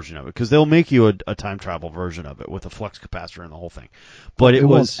traveling version of it, because they'll make you a time travel version of it with a flux capacitor and the whole thing. But it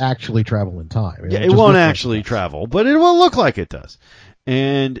won't actually travel in time. Yeah, it won't actually travel, but it will look like it does.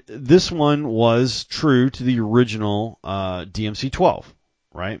 And this one was true to the original DMC-12,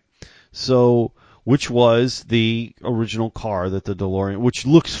 right? So, which was the original car that the DeLorean, which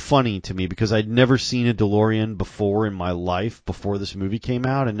looks funny to me because I'd never seen a DeLorean before in my life before this movie came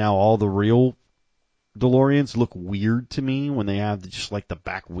out, and now all the real DeLoreans look weird to me when they have just like the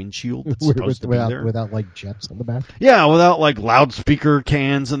back windshield that's supposed to be there. Without like jets on the back? Yeah, without like loudspeaker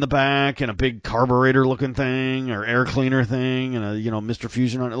cans in the back and a big carburetor looking thing or air cleaner thing and a Mr.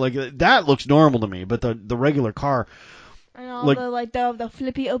 Fusion on it. Like that looks normal to me, but the regular car, and all the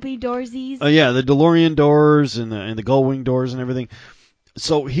flippy opie doorsies. Yeah, the DeLorean doors and the gull wing doors and everything.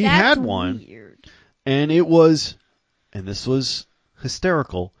 So he had one, weird. And it was, and this was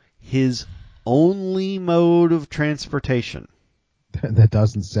hysterical, his only mode of transportation. That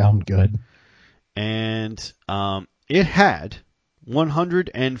doesn't sound good. And it had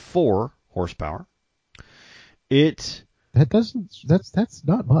 104 horsepower. That's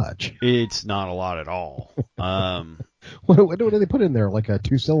not much. It's not a lot at all. What do they put in there? Like a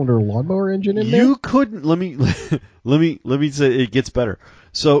 2-cylinder lawnmower engine in there? You couldn't. Let me say it gets better.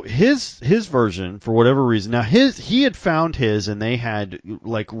 So his version, for whatever reason, now he had found his, and they had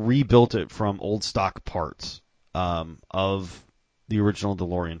like rebuilt it from old stock parts of the original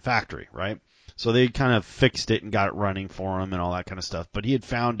DeLorean factory, right? So they kind of fixed it and got it running for him and all that kind of stuff. But he had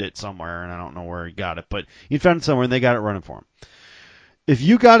found it somewhere, and I don't know where he got it, but he found it somewhere, and they got it running for him. If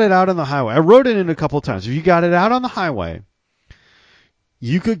you got it out on the highway, I wrote it in a couple of times. If you got it out on the highway,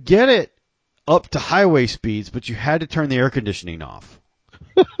 you could get it up to highway speeds, but you had to turn the air conditioning off.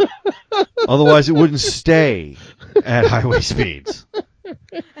 Otherwise, it wouldn't stay at highway speeds.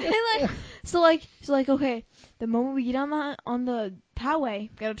 So okay, the moment we get on the highway,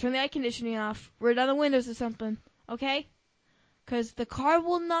 gotta turn the air conditioning off, roll down the windows or something, okay? Because the car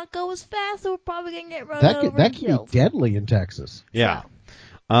will not go as fast, so we're probably gonna get run over and killed. Be deadly in Texas. Yeah.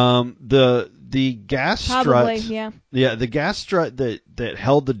 The gas probably, strut. yeah. Yeah, the gas strut that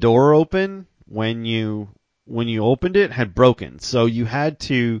held the door open when you opened it had broken. So you had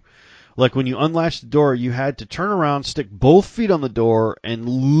to, like when you unlatched the door, you had to turn around, stick both feet on the door, and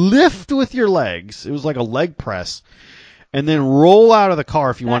lift with your legs. It was like a leg press. And then roll out of the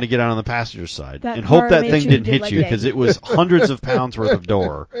car if you want to get out on the passenger side. And hope that thing didn't hit you, because it was hundreds of pounds worth of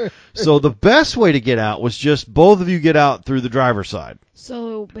door. So the best way to get out was just both of you get out through the driver's side.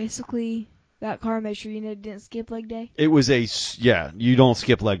 So basically, that car, make sure you didn't skip leg day. It was you don't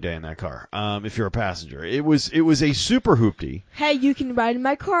skip leg day in that car. If you're a passenger, it was a super hoopty. Hey, you can ride in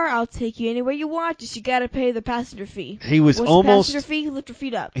my car. I'll take you anywhere you want. Just you gotta pay the passenger fee. He was What's almost the passenger fee? Lift your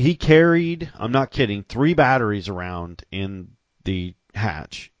feet up. He carried, I'm not kidding, 3 batteries around in the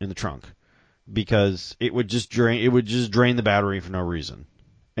hatch in the trunk because it would just drain the battery for no reason,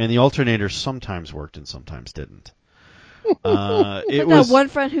 and the alternator sometimes worked and sometimes didn't. It was that one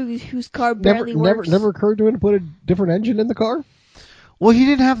friend whose car barely works. Never occurred to him to put a different engine in the car? Well, he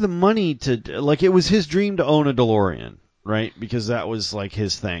didn't have the money to, like, it was his dream to own a DeLorean, right? Because that was like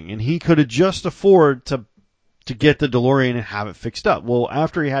his thing, and he could have just afford to get the DeLorean and have it fixed up. Well,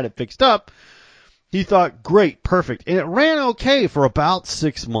 after he had it fixed up, he thought, great, perfect, and it ran okay for about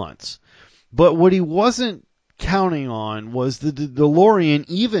 6 months. But what he wasn't counting on was the DeLorean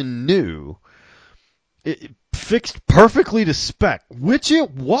even knew it fixed perfectly to spec, which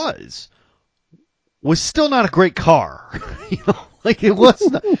it was still not a great car. Like it was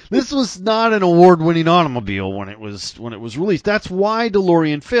not, this was not an award-winning automobile when it was released. That's why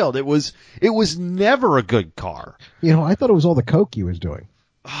DeLorean failed. It was never a good car. I thought it was all the coke he was doing.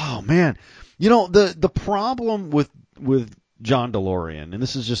 Oh man. The problem with John DeLorean, and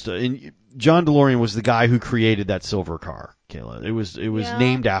this is just John DeLorean was the guy who created that silver car, Kayla. It was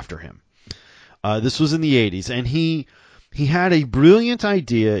named after him. This was in the 80s, and he had a brilliant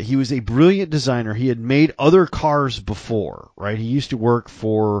idea. He was a brilliant designer. He had made other cars before, right? He used to work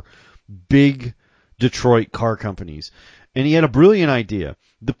for big Detroit car companies, and he had a brilliant idea.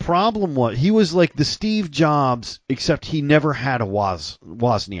 The problem was he was like the Steve Jobs, except he never had a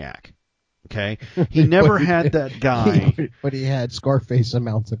Wozniak. Okay, he never had that guy, but he had Scarface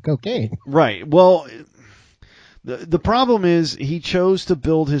amounts of cocaine. Right. Well, the problem is he chose to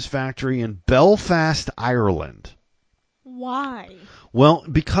build his factory in Belfast, Ireland. Why? Well,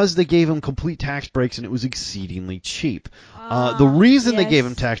 because they gave him complete tax breaks and it was exceedingly cheap. The reason they gave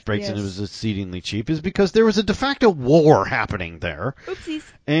him tax breaks and it was exceedingly cheap is because there was a de facto war happening there. Oopsies.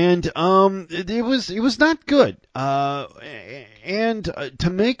 And it was not good. And to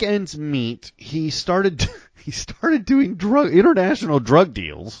make ends meet, he started doing international drug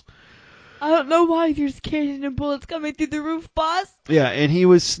deals. I don't know why there's cannon and bullets coming through the roof, boss. Yeah, and he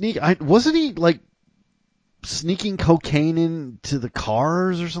was wasn't he like sneaking cocaine into the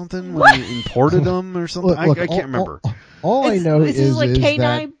cars or something when he imported them or something? Look, I can't remember. All I know is like K9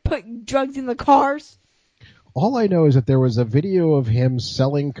 that put drugs in the cars. All I know is that there was a video of him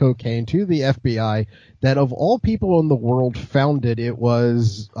selling cocaine to the FBI that of all people in the world found it. It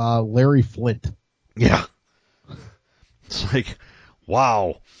was Larry Flint. Yeah. It's like,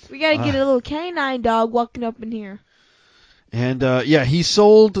 wow. We gotta get a little canine dog walking up in here. And he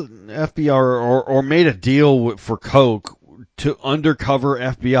sold FBI or made a deal for coke to undercover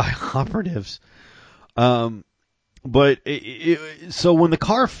FBI operatives. But so when the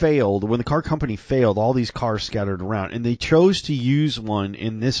car company failed, all these cars scattered around, and they chose to use one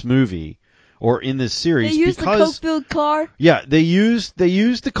in this movie or in this series. They used the coke-filled car. Yeah, they used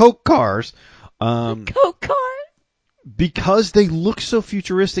the coke cars. Coke car. Because they look so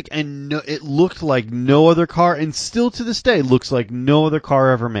futuristic, and it looked like no other car, and still to this day looks like no other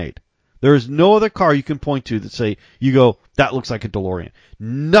car ever made. There is no other car you can point to that say, you go, that looks like a DeLorean.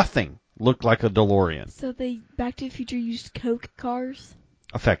 Nothing looked like a DeLorean. So they Back to the Future used Coke cars?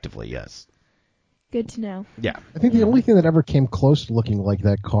 Effectively, yes. Good to know. Yeah. I think the only thing that ever came close to looking like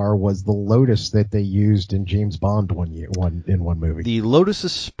that car was the Lotus that they used in James Bond in one movie. The Lotus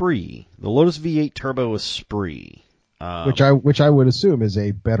Esprit. The Lotus V8 Turbo Esprit. Which I would assume is a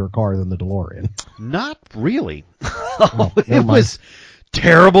better car than the DeLorean. Not really. It was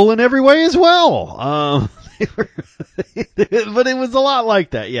terrible in every way as well. But it was a lot like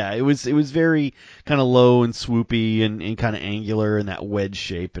that. Yeah, it was very kind of low and swoopy and kind of angular and that wedge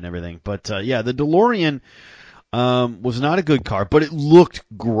shape and everything. But the DeLorean was not a good car, but it looked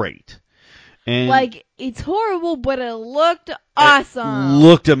great. And like, it's horrible, but it looked awesome. It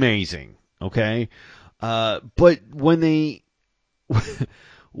looked amazing. Okay. But when they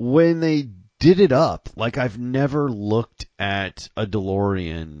did it up, like, I've never looked at a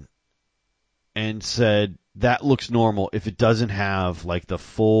DeLorean and said that looks normal if it doesn't have like the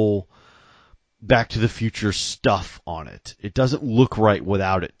full Back to the Future stuff on it. It doesn't look right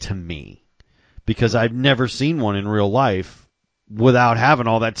without it to me, because I've never seen one in real life without having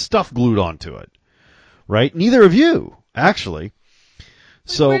all that stuff glued onto it. Right? Neither of you, actually.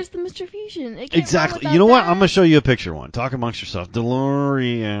 So where's the Mr. Fusion? Exactly. You know what? I'm going to show you a picture one. Talk amongst yourself.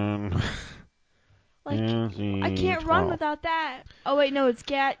 DeLorean. Like, I can't run without that. Oh, wait, no, it's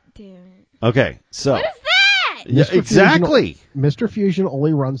Cat. Damn it. Okay, so. What is that? that? Yeah, Mr. exactly. Mr. Fusion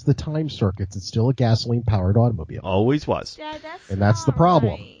only runs the time circuits. It's still a gasoline-powered automobile. Always was. Dad, And that's the not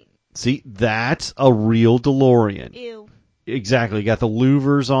problem. right. See, that's a real DeLorean. Ew. Exactly. You got the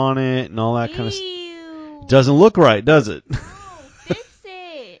louvers on it and all that kind of stuff. Ew. Doesn't look right, does it? No, fix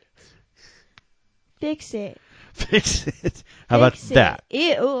it. Fix it. Fix it. How about Fix it. that?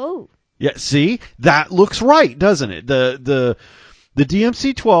 Ew. Oh. Yeah, see? That looks right, doesn't it? The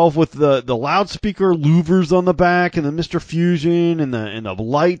DMC-12 with the loudspeaker louvers on the back and the Mr. Fusion and the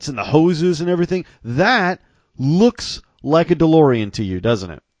lights and the hoses and everything, that looks like a DeLorean to you,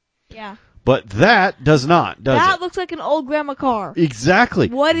 doesn't it? Yeah. But that does not, does That it? looks like an old grandma car. Exactly.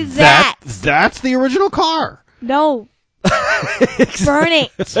 What is that? That's the original car. No. Burn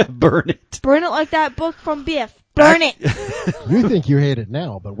it. Burn it. Burn it like that book from Biff. Burn it. You think you hate it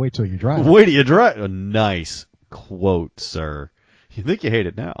now, but wait till you drive it. Wait till you drive. A nice quote, sir. You think you hate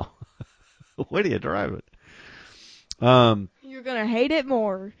it now. Wait till you drive it. You're going to hate it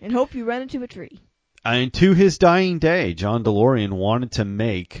more and hope you run into a tree. And to his dying day, John DeLorean wanted to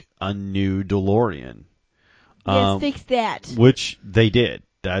make a new DeLorean. Yes, fix that. Which they did.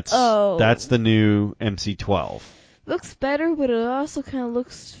 That's the new MC-12. Looks better, but it also kind of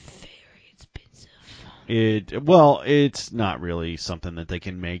looks very expensive. It's not really something that they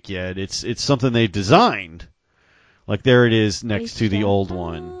can make yet. It's something they've designed. Like there it is next to the old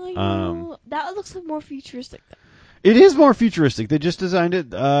one. That looks like more futuristic though. It is more futuristic. They just designed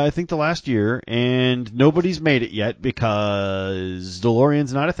it, I think, the last year, and nobody's made it yet because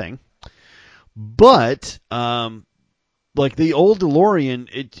DeLorean's not a thing. But like the old DeLorean,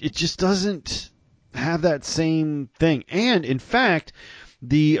 it just doesn't have that same thing. And in fact,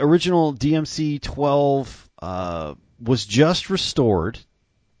 the original DMC-12 was just restored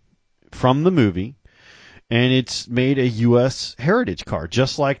from the movie, and it's made a U.S. heritage car,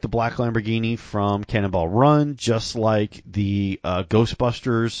 just like the black Lamborghini from Cannonball Run, just like the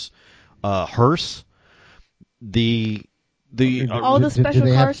Ghostbusters hearse. All the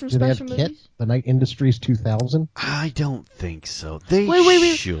special cars from special KIT, movies? the Night Industries 2000? I don't think so. They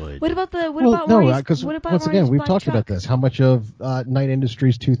Wait. should. What about Because what about once again, Marty's we've black talked truck? about this. How much of Night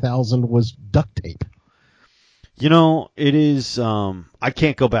Industries 2000 was duct tape? You know, it is. I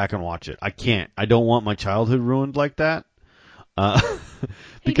can't go back and watch it. I can't. I don't want my childhood ruined like that.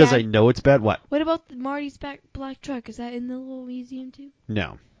 Because Dad. I know it's bad. What? What about Marty's black truck? Is that in the little museum too?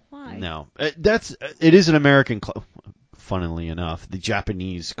 No. Why? No. It is an American. Funnily enough, the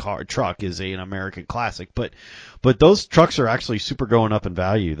Japanese truck is an American classic, but those trucks are actually super going up in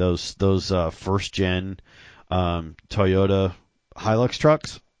value. Those first gen Toyota Hilux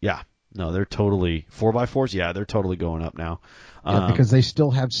trucks, yeah, no, they're totally 4x4s. Yeah, they're totally going up now. Because they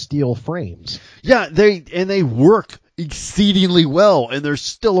still have steel frames. Yeah, they work exceedingly well, and they're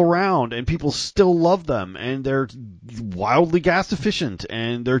still around, and people still love them, and they're wildly gas efficient,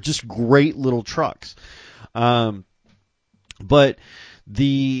 and they're just great little trucks. But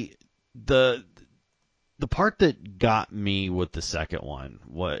the part that got me with the second one,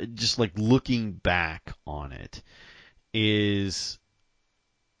 just like looking back on it, is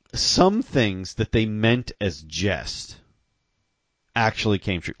some things that they meant as jest actually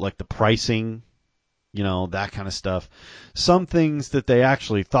came true, like the pricing, that kind of stuff. Some things that they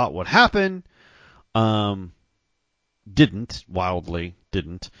actually thought would happen, wildly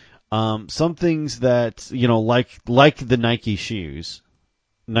didn't. Some things that, like the Nike shoes,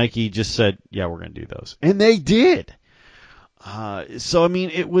 Nike just said, yeah, we're going to do those. And they did. So, I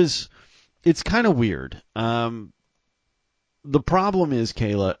mean, it's kind of weird. The problem is,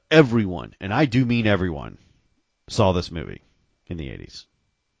 Kayla, everyone, and I do mean everyone, saw this movie in the 80s.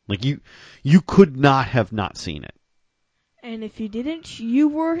 Like, you could not have not seen it. And if you didn't, you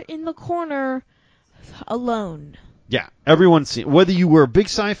were in the corner alone. Yeah, everyone's seen. Whether you were a big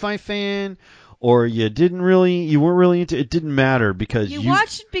sci-fi fan or you weren't really into it, didn't matter because you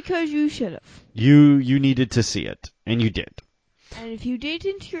watched it because you should have. You needed to see it, and you did. And if you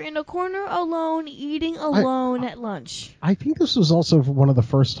didn't, you're in a corner alone, eating alone at lunch. I think this was also one of the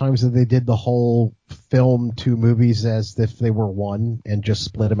first times that they did the whole film two movies as if they were one and just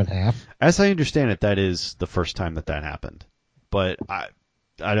split them in half. As I understand it, that is the first time that happened. But I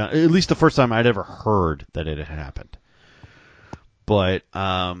don't. At least the first time I'd ever heard that it had happened. But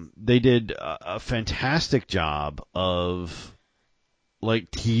they did a fantastic job of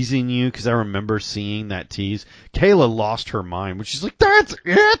like teasing you, because I remember seeing that tease. Kayla lost her mind when she's like, "That's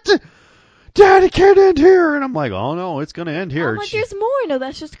it, Dad! It can't end here." And I'm like, "Oh no, it's gonna end here." Oh, but there's more. No,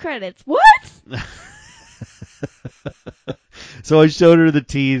 that's just credits. What? So I showed her the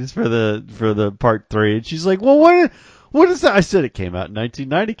tease for the part 3, and she's like, "Well, What is that? I said it came out in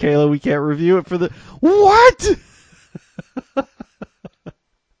 1990, Kayla. We can't review it for the... What?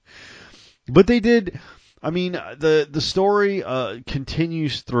 But they did... I mean, the story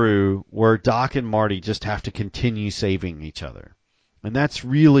continues through where Doc and Marty just have to continue saving each other. And that's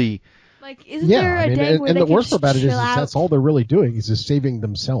really... Like, isn't there a day where and they the worst can about it is chill out? that's all they're really doing is just saving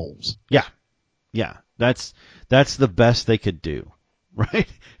themselves. Yeah. Yeah. That's the best they could do. Right?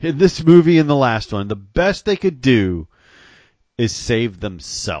 In this movie and the last one, the best they could do is save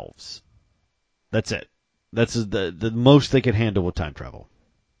themselves. That's it. That's the most they could handle with time travel.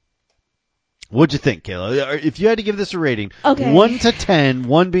 What'd you think, Kayla? If you had to give this a rating, Okay. 1 to 10,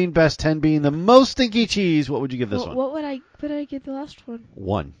 1 being best, 10 being the most stinky cheese, what would you give this one? What would I give the last one?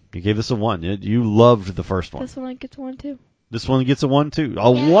 1. You gave this a 1. You loved the first one. This one gets 1 too. This one gets a 1 too.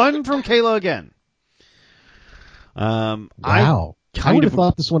 A 1 from Kayla again. Wow. I would have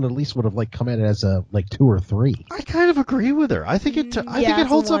thought this one at least would have come in as a 2 or 3. I kind of agree with her. I think it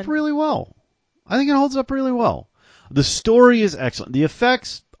holds up really well. The story is excellent. The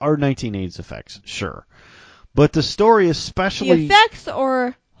effects are 1980s effects, sure. But the story especially... The effects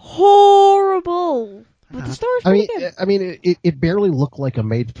are horrible. But the story's pretty good. I mean, it barely looked like a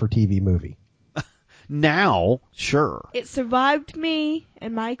made-for-TV movie. Now, sure. It survived me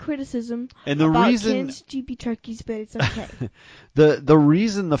and my criticism and the about reason, Ken's GB turkeys, but it's okay. the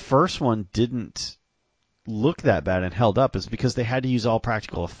reason the first one didn't look that bad and held up is because they had to use all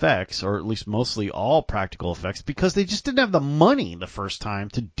practical effects, or at least mostly all practical effects, because they just didn't have the money the first time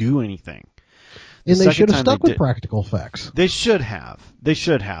to do anything. And they should have stuck with practical effects. They should have.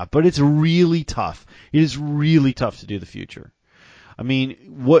 But it's really tough. It is really tough to do the future. I mean,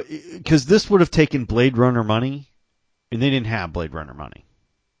 because this would have taken Blade Runner money, and they didn't have Blade Runner money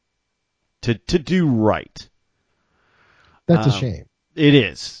to do right. That's a shame. It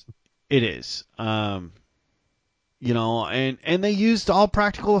is. And they used all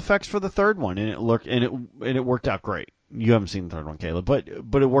practical effects for the third one, and it worked out great. You haven't seen the third one, Kayla,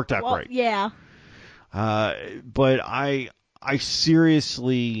 but it worked out great. Yeah. But I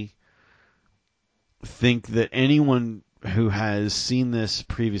seriously think that anyone who has seen this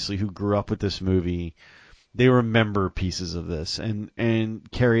previously, who grew up with this movie, they remember pieces of this and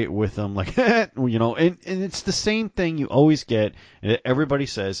carry it with them, and it's the same thing you always get, and everybody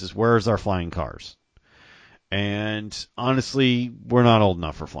says is, where's our flying cars? And honestly, we're not old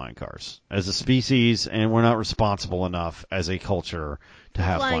enough for flying cars as a species, and we're not responsible enough as a culture to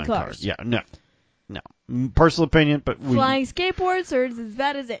have flying cars. Yeah, no. Personal opinion, but flying skateboards, or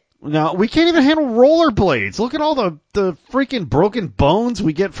that is it. No, we can't even handle rollerblades. Look at all the freaking broken bones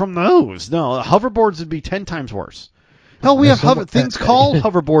we get from those. No, hoverboards would be 10 times worse. Hell, we have things called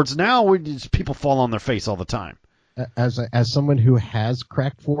hoverboards now. People fall on their face all the time. As someone who has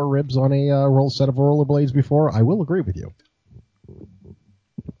cracked 4 ribs on a set of rollerblades before, I will agree with you.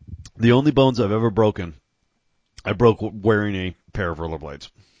 The only bones I've ever broken, I broke wearing a pair of rollerblades.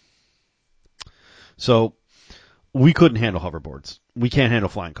 So we couldn't handle hoverboards. We can't handle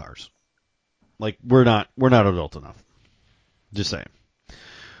flying cars. We're not adult enough. Just saying.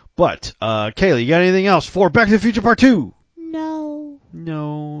 But Kayla, you got anything else for Back to the Future Part 2?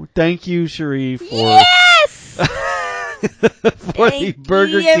 No. Thank you, Cherie, for yes! for the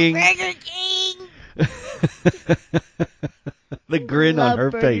Burger King. Burger King. The grin on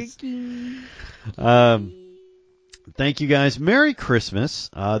her Burger face. King. Thank you guys. Merry Christmas.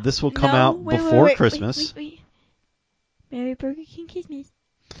 This will come out before Christmas. Wait. Merry Burger King Christmas.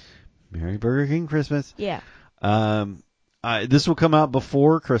 Merry Burger King Christmas. Yeah. This will come out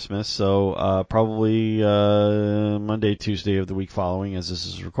before Christmas, so probably Monday, Tuesday of the week following as this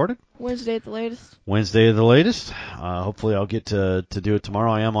is recorded. Wednesday at the latest. Hopefully I'll get to do it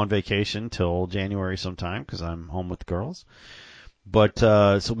tomorrow. I am on vacation till January sometime because I'm home with the girls. But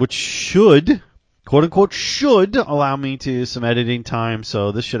which should, quote unquote, should allow me to some editing time.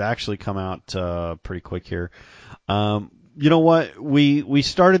 So this should actually come out pretty quick here. You know what? We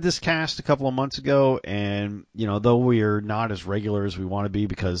started this cast a couple of months ago, and though we are not as regular as we want to be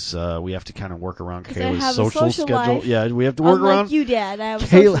because we have to kind of work around Kayla's social schedule. Life. Yeah, we have to work around. You, Dad. I have a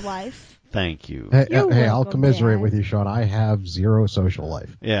social life. Thank you. Hey, I'll commiserate with you, Sean. I have zero social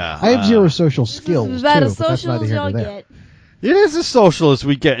life. Yeah, I have zero social skills this is about too. as social as y'all get. It is as social as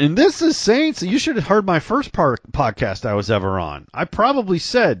we get, and this is Saints. You should have heard my first podcast I was ever on. I probably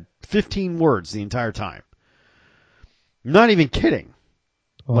said 15 words the entire time. Not even kidding.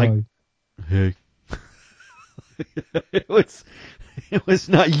 Hey. It was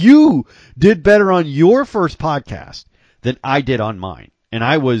not. You did better on your first podcast than I did on mine. And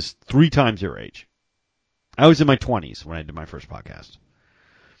I was 3 times your age. I was in my 20s when I did my first podcast.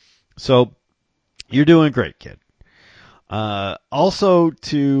 So, you're doing great, kid. Also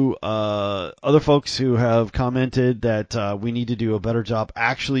to other folks who have commented that we need to do a better job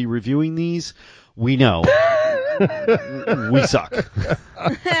actually reviewing these, we know. We suck.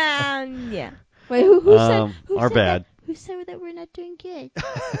 Yeah. Wait, who said our said bad. That? Who said that we're not doing good?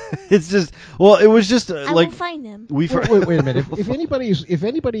 It's just, well, it was just I like will find them. Wait a minute. If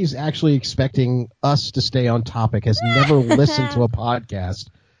anybody's actually expecting us to stay on topic, has never listened to a podcast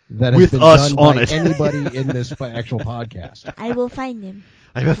that has With been us done on by it. anybody in this actual podcast. I will find them.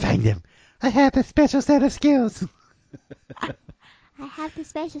 I will find them. I have a special set of skills. I have the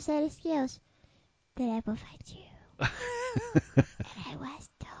special set of skills that I will find you. And I was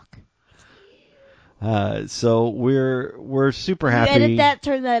Doc. So we're super You happy. edit that,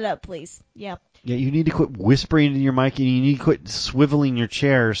 turn that up, please. Yeah. Yeah, you need to quit whispering into your mic, and you need to quit swiveling your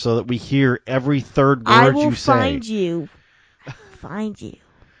chair so that we hear every third word I will you say. find you. Find you.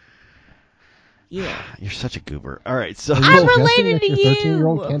 Yeah. You're such a goober. All right, so Are you I'm suggesting related that to your you.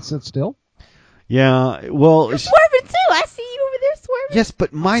 13-year-old can't sit still? yeah, well, You're swerving too. I see you over there swerving. yes,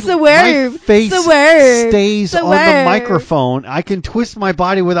 but my Swerve. face Swerve. stays on the Swerve. microphone. I can twist my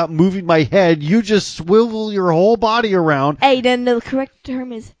body without moving my head. You just swivel your whole body around. Hey, then the correct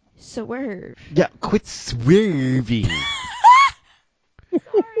term is swerve. Yeah, quit swerving. Sorry.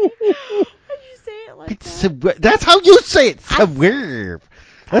 How'd you say it like that? That's how you say it. Swerve.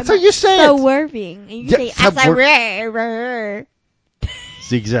 That's how you say it. Swerving. And you Yeah, say, swerve. It's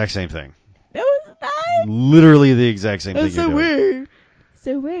the exact same thing. No, it's not. Literally the exact same thing It's you're doing.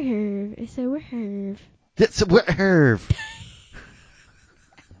 swerve. It's swerve. It's swerve.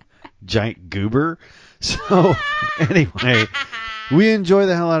 Giant goober. So, anyway, we enjoy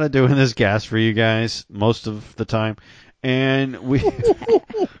the hell out of doing this cast for you guys most of the time. And we...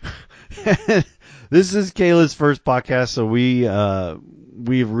 This is Kayla's first podcast, so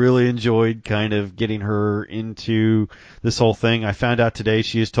we've really enjoyed kind of getting her into this whole thing. I found out today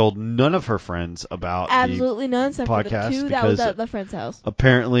she has told none of her friends about Absolutely none, except for the podcast two that was because at the friend's house.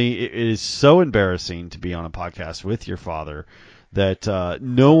 apparently it is so embarrassing to be on a podcast with your father that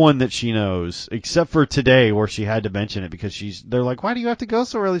no one that she knows, except for today where she had to mention it because they're like, why do you have to go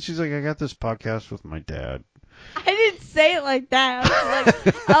so early? She's like, I got this podcast with my dad. I didn't say it like that. I was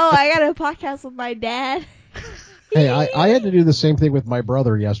like, oh, I got a podcast with my dad. Hey, I had to do the same thing with my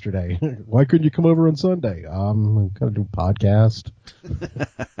brother yesterday. Why couldn't you come over on Sunday? I'm going to do a podcast.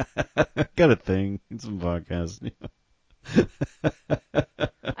 Got a thing. It's a podcast.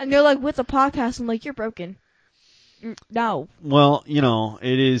 And they're like, what's a podcast? I'm like, you're broken. No. Well,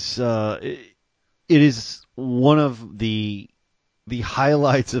 it is one of the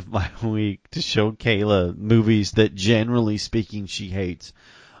highlights of my week to show Kayla movies that generally speaking she hates.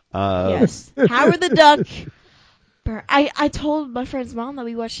 Yes. Howard the Duck. I told my friend's mom that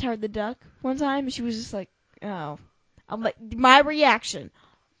we watched Howard the Duck one time, and she was just like, oh. I'm like, my reaction,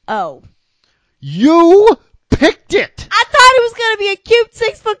 oh. You picked it! I thought it was going to be a cute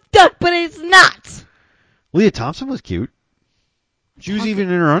 6-foot duck, but it's not. Leah Thompson was cute. She was even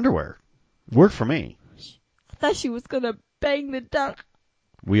in her underwear. Worked for me. I thought she was going to bang the duck.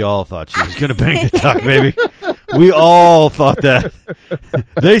 We all thought she was going to bang the duck, baby. We all thought that.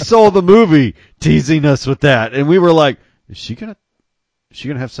 They sold the movie teasing us with that, and we were like, is she gonna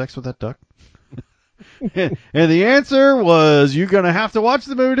have sex with that duck? And the answer was, you're going to have to watch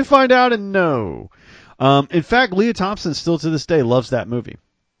the movie to find out, and no. In fact, Leah Thompson still to this day loves that movie.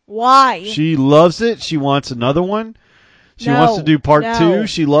 Why? She loves it. She wants another one. She wants to do part 2.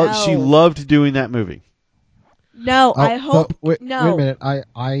 She loved doing that movie. No, I hope no. Wait a minute.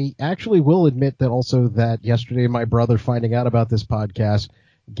 I actually will admit that also that yesterday my brother finding out about this podcast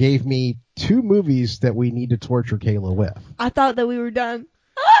gave me 2 movies that we need to torture Kayla with. I thought that we were done.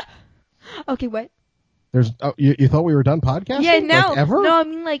 Okay, what? You thought we were done podcasting? Yeah, no. Like, ever? No, I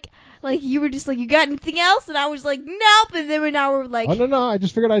mean like you were just like, you got anything else? And I was like, nope. And then now we're like, oh no, I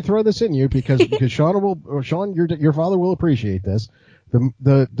just figured I'd throw this in you because Sean, your father will appreciate this.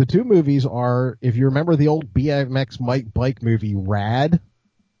 The 2 movies are, if you remember the old BMX bike movie Rad.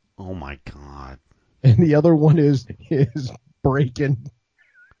 Oh my god. And the other one is Breakin'.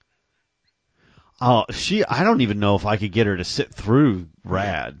 Oh, I don't even know if I could get her to sit through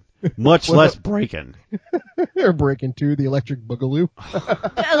Rad, much less Breakin'. Or Breakin' 2, the Electric Boogaloo.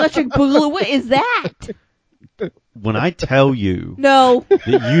 The Electric Boogaloo, what is that? When I tell you No.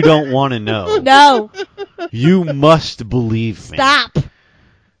 that you don't want to know, No. you must believe me. Stop.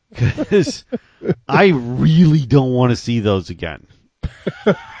 Because I really don't want to see those again.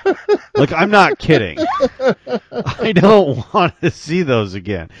 Like, I'm not kidding. I don't want to see those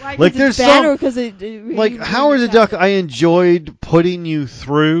again. Why, Like, 'cause there's it's bad some... or 'cause it Like, Howard the Duck, I enjoyed putting you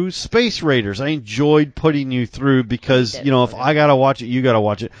through. Space Raiders, I enjoyed putting you through because, you know, if I gotta watch it, you gotta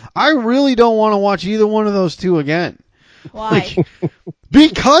watch it. I really don't want to watch either one of those two again. Why?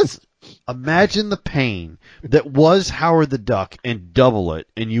 Because imagine the pain that was Howard the Duck and double it,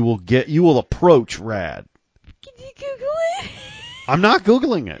 and you will approach Rad. Can you Google it? I'm not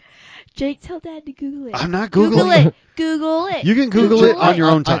Googling it. Jake, tell Dad to Google it. I'm not Google Googling it. Google it. You can Google it on your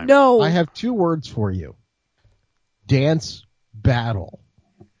own time. No. I have 2 words for you. Dance battle.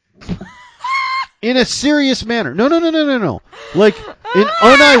 In a serious manner. No. Like, an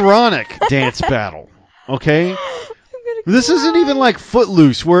unironic dance battle. Okay? This isn't even like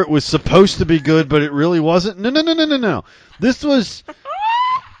Footloose, where it was supposed to be good, but it really wasn't. No. This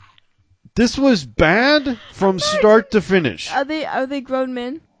was bad from start to finish. Are they grown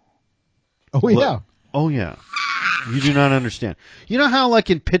men? Oh, yeah. Oh yeah. You do not understand. You know how like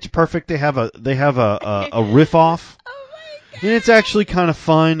in Pitch Perfect they have a riff off? Oh my God. And it's actually kind of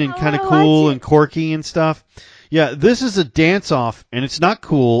fun and kind of cool and quirky and stuff. Yeah, this is a dance off, and it's not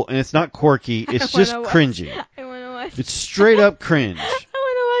cool and it's not quirky. It's just cringy. I want to watch. It's straight up cringe. I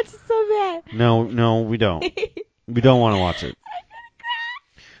want to watch it so bad. No, we don't. We don't want to watch it.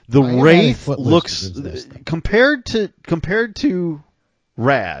 The I am Wraith adding looks Footloose to this list. compared to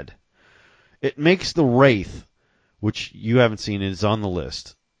Rad. It makes the Wraith, which you haven't seen, is on the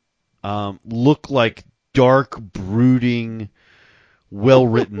list, look like dark, brooding,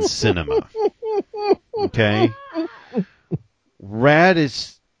 well-written cinema. Okay? Rad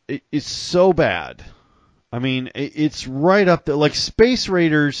is so bad. I mean, it's right up there. Like, Space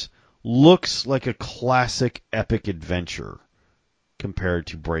Raiders looks like a classic epic adventure compared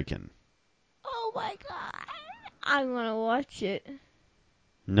to Breakin'. Oh my God. I want to watch it.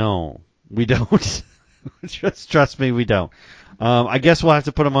 No, we don't. Just trust me, we don't. I guess we'll have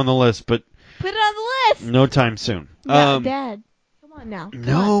to put them on the list, but Put it on the list. no time soon. No, Dad. Come on now.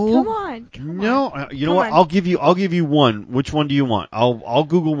 Come on. No. You know what? I'll give you one. Which one do you want? I'll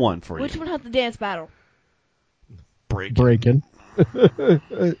Google one for you. Which one has the dance battle? Breaking.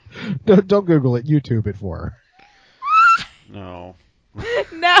 Don't Google it. YouTube it for her. No.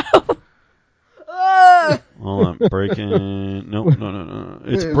 No. Oh. Hold on. Breaking. No.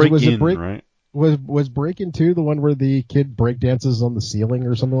 It's Breakin', right? Was Breaking 2 the one where the kid break dances on the ceiling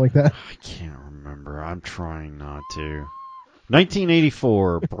or something like that? I can't remember. I'm trying not to.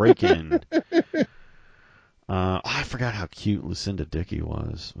 1984, Breakin'. I forgot how cute Lucinda Dickey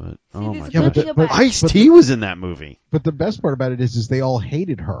was, but oh my Yeah, god, but Ice-T was in that movie. But the best part about it is they all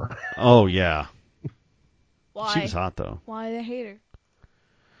hated her. Oh yeah, Why? she was hot though. Why they hate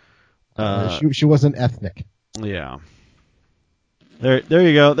her? She wasn't ethnic. Yeah. There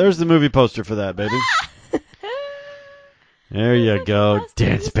you go. There's the movie poster for that, baby. There you go.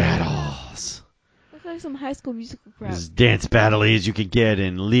 Dance battles. Looks like some High School Musical crap. As dance battle-y as you could get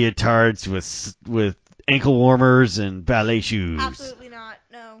in leotards with ankle warmers and ballet shoes. Absolutely not.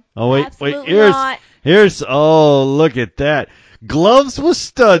 No. Oh wait, Absolutely here's not. oh, look at that. Gloves with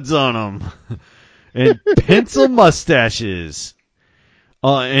studs on them. And pencil mustaches.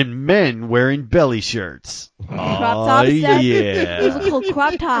 And men wearing belly shirts. Crop tops, Dad? Yeah. Those are called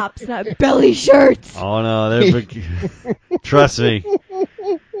crop tops, not belly shirts. Oh no, they're trust me.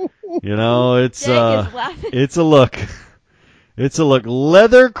 You know, it's Jake is laughing. it's a look. It's a look.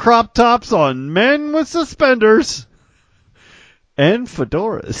 Leather crop tops on men with suspenders and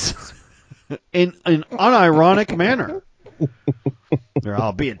fedoras in an unironic manner. They're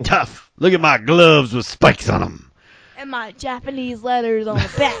all being tough. Look at my gloves with spikes on them. And my Japanese letters on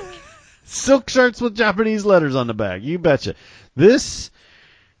the back. Silk shirts with Japanese letters on the back. You betcha. This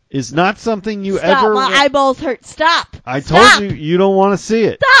is not something you Stop, ever... my eyeballs hurt. Stop. I Stop. told you don't want to see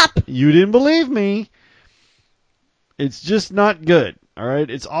it. Stop. You didn't believe me. It's just not good. All right?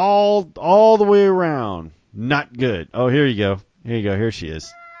 It's all the way around. Not good. Oh, here you go. Here you go. Here she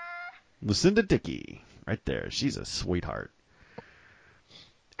is. Lucinda Dickey. Right there. She's a sweetheart.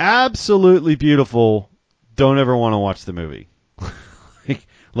 Absolutely beautiful. Don't ever want to watch the movie.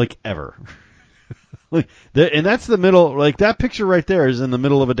 like ever. And that's the middle. Like, that picture right there is in the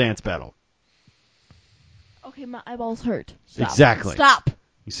middle of a dance battle. Okay, my eyeballs hurt. Stop. Exactly. Stop.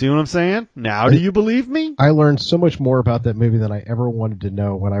 You see what I'm saying? Now do you believe me? I learned so much more about that movie than I ever wanted to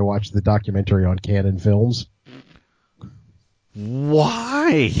know when I watched the documentary on Canon Films.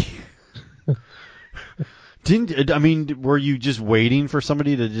 Why? Were you just waiting for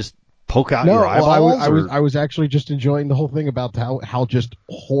somebody to just poke out your eyeballs? I was actually just enjoying the whole thing about how just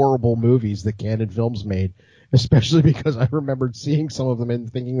horrible movies that Canon Films made, especially because I remembered seeing some of them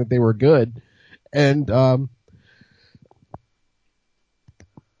and thinking that they were good, and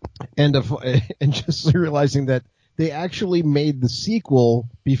just realizing that they actually made the sequel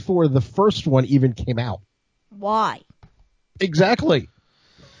before the first one even came out. Why? Exactly.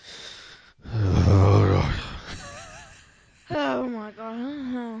 Oh my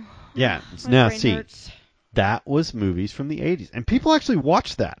god. Yeah. My Now, brain see, hurts. that was movies from the 80s. And people actually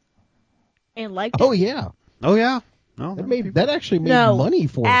watched that. And liked it? Oh yeah. Oh, yeah. No, That actually made No, money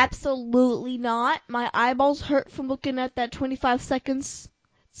for it. absolutely not. My eyeballs hurt from looking at that 25 seconds.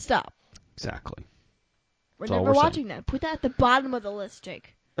 Stop. Exactly. We're That's all never we're watching that. Put that at the bottom of the list,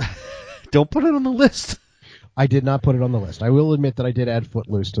 Jake. Don't put it on the list. I did not put it on the list. I will admit that I did add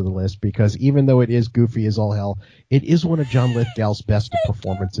Footloose to the list because even though it is goofy as all hell, it is one of John Lithgow's best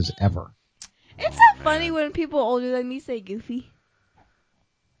performances ever. It's so funny when people older than me say goofy.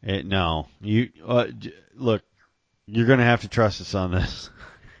 No. Look, you're going to have to trust us on this.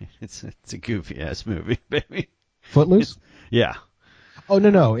 It's a goofy-ass movie, baby. Footloose? Yeah. Oh,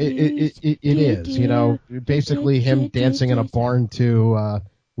 no. It is. You know, basically him dancing in a barn to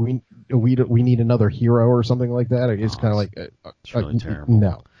we need another hero or something like that. It's kind of like it's really terrible.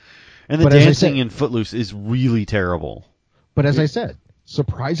 No. And the But dancing in Footloose is really terrible. But as I said,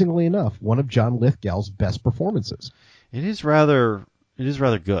 surprisingly enough, one of John Lithgow's best performances. It is rather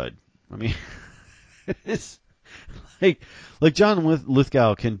good. I mean, it's like John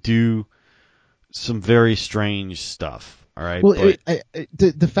Lithgow can do some very strange stuff. All right. Well,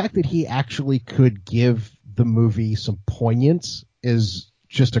 the fact that he actually could give the movie some poignance is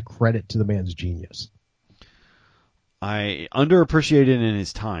just a credit to the man's genius. I underappreciated in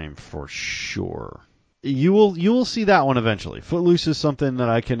his time for sure. You will see that one eventually. Footloose is something that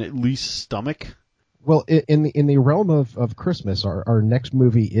I can at least stomach. Well, in the realm of Christmas, our next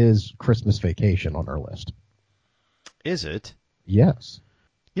movie is Christmas Vacation on our list. Is it? Yes.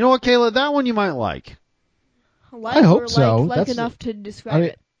 You know what, Kayla? That one you might like. I hope so. Like That's enough to describe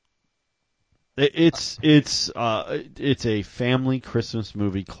it. It's a family Christmas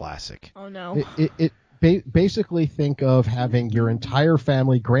movie classic. Oh no. Basically think of having your entire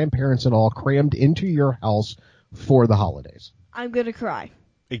family, grandparents and all, crammed into your house for the holidays. I'm gonna cry.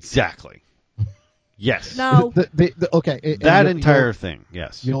 Exactly. Yes. No. Okay. That entire thing.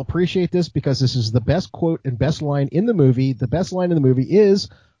 Yes. You'll appreciate this because this is the best quote and best line in the movie. The best line in the movie is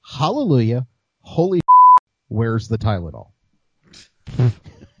 "Hallelujah, holy where's the Tylenol?"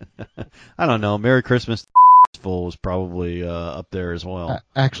 I don't know. Merry Christmas full was probably up there as well.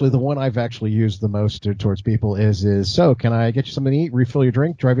 Actually, the one I've actually used the most towards people is so can I get you something to eat, refill your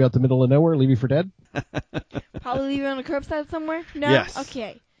drink, drive you out the middle of nowhere, leave you for dead? Probably leave you on the curbside somewhere? No? Yes.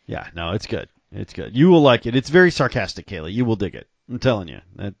 Okay. Yeah, no, it's good. It's good. You will like it. It's very sarcastic, Kayla. You will dig it. I'm telling you.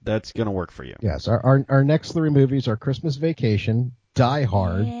 That's going to work for you. Yes. Our next three movies are Christmas Vacation, Die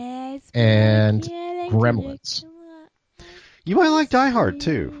Hard, and Gremlins. You might like Die Hard,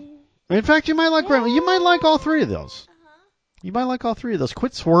 too. In fact, you might like Gremlins. You might like all three of those. You might like all three of those.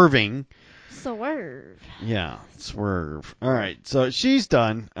 Quit swerving. Swerve. Yeah, swerve. All right, so she's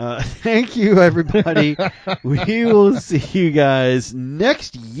done. Thank you, everybody. We will see you guys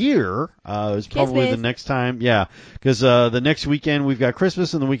next year. It's probably the next time. Yeah, because the next weekend we've got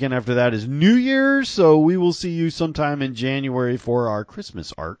Christmas, and the weekend after that is New Year's. So we will see you sometime in January for our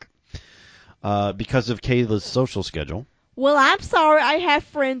Christmas arc because of Kayla's social schedule. Well, I'm sorry. I have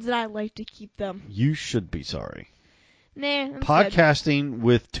friends and I like to keep them. You should be sorry. Nah, I'm Podcasting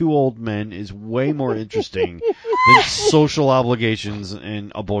with two old men is way more interesting than social obligations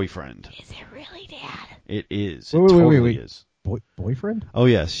and a boyfriend. Is it really, Dad? It is. Wait, it totally is. Boyfriend? Oh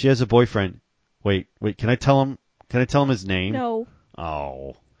yes, she has a boyfriend. Wait. Can I tell him? Can I tell him his name? No.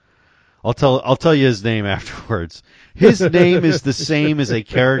 Oh. I'll tell you his name afterwards. His name is the same as a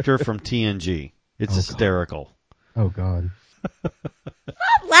character from TNG. It's hysterical. Oh God. Stop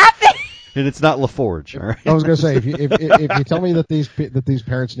laughing. And it's not LaForge. All right? I was gonna say if you tell me that these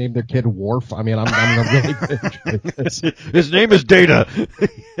parents named their kid Worf, I mean I'm really good. His name is Data.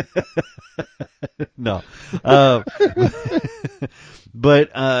 No,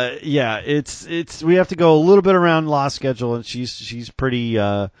 but yeah, it's we have to go a little bit around La's schedule, and she's pretty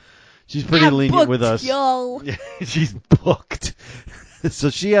lenient booked, with us. Yo. She's booked.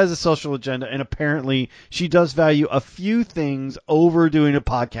 So she has a social agenda, and apparently she does value a few things over doing a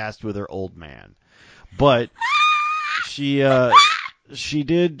podcast with her old man. But she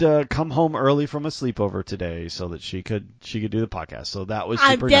did come home early from a sleepover today so that she could do the podcast. So that was super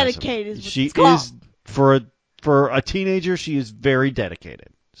nice of her. dedicated. She is for a teenager. She is very dedicated.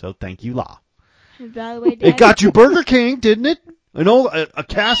 So thank you, La. And by the way, Dad, It got you Burger King, didn't it? A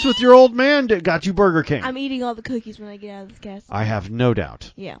cast with your old man that got you Burger King. I'm eating all the cookies when I get out of this cast. I have no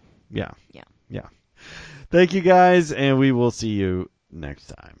doubt. Yeah. Yeah. Yeah. Yeah. Thank you guys, and we will see you next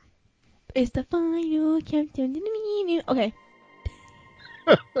time. It's the final countdown. Okay.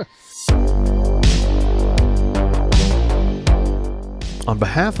 On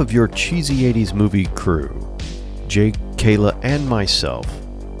behalf of your cheesy 80s movie crew, Jake, Kayla, and myself,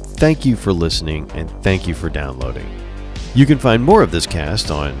 thank you for listening and thank you for downloading. You can find more of this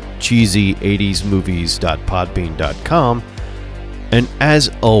cast on cheesy80smovies.podbean.com, and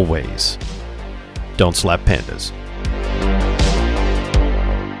as always, don't slap pandas.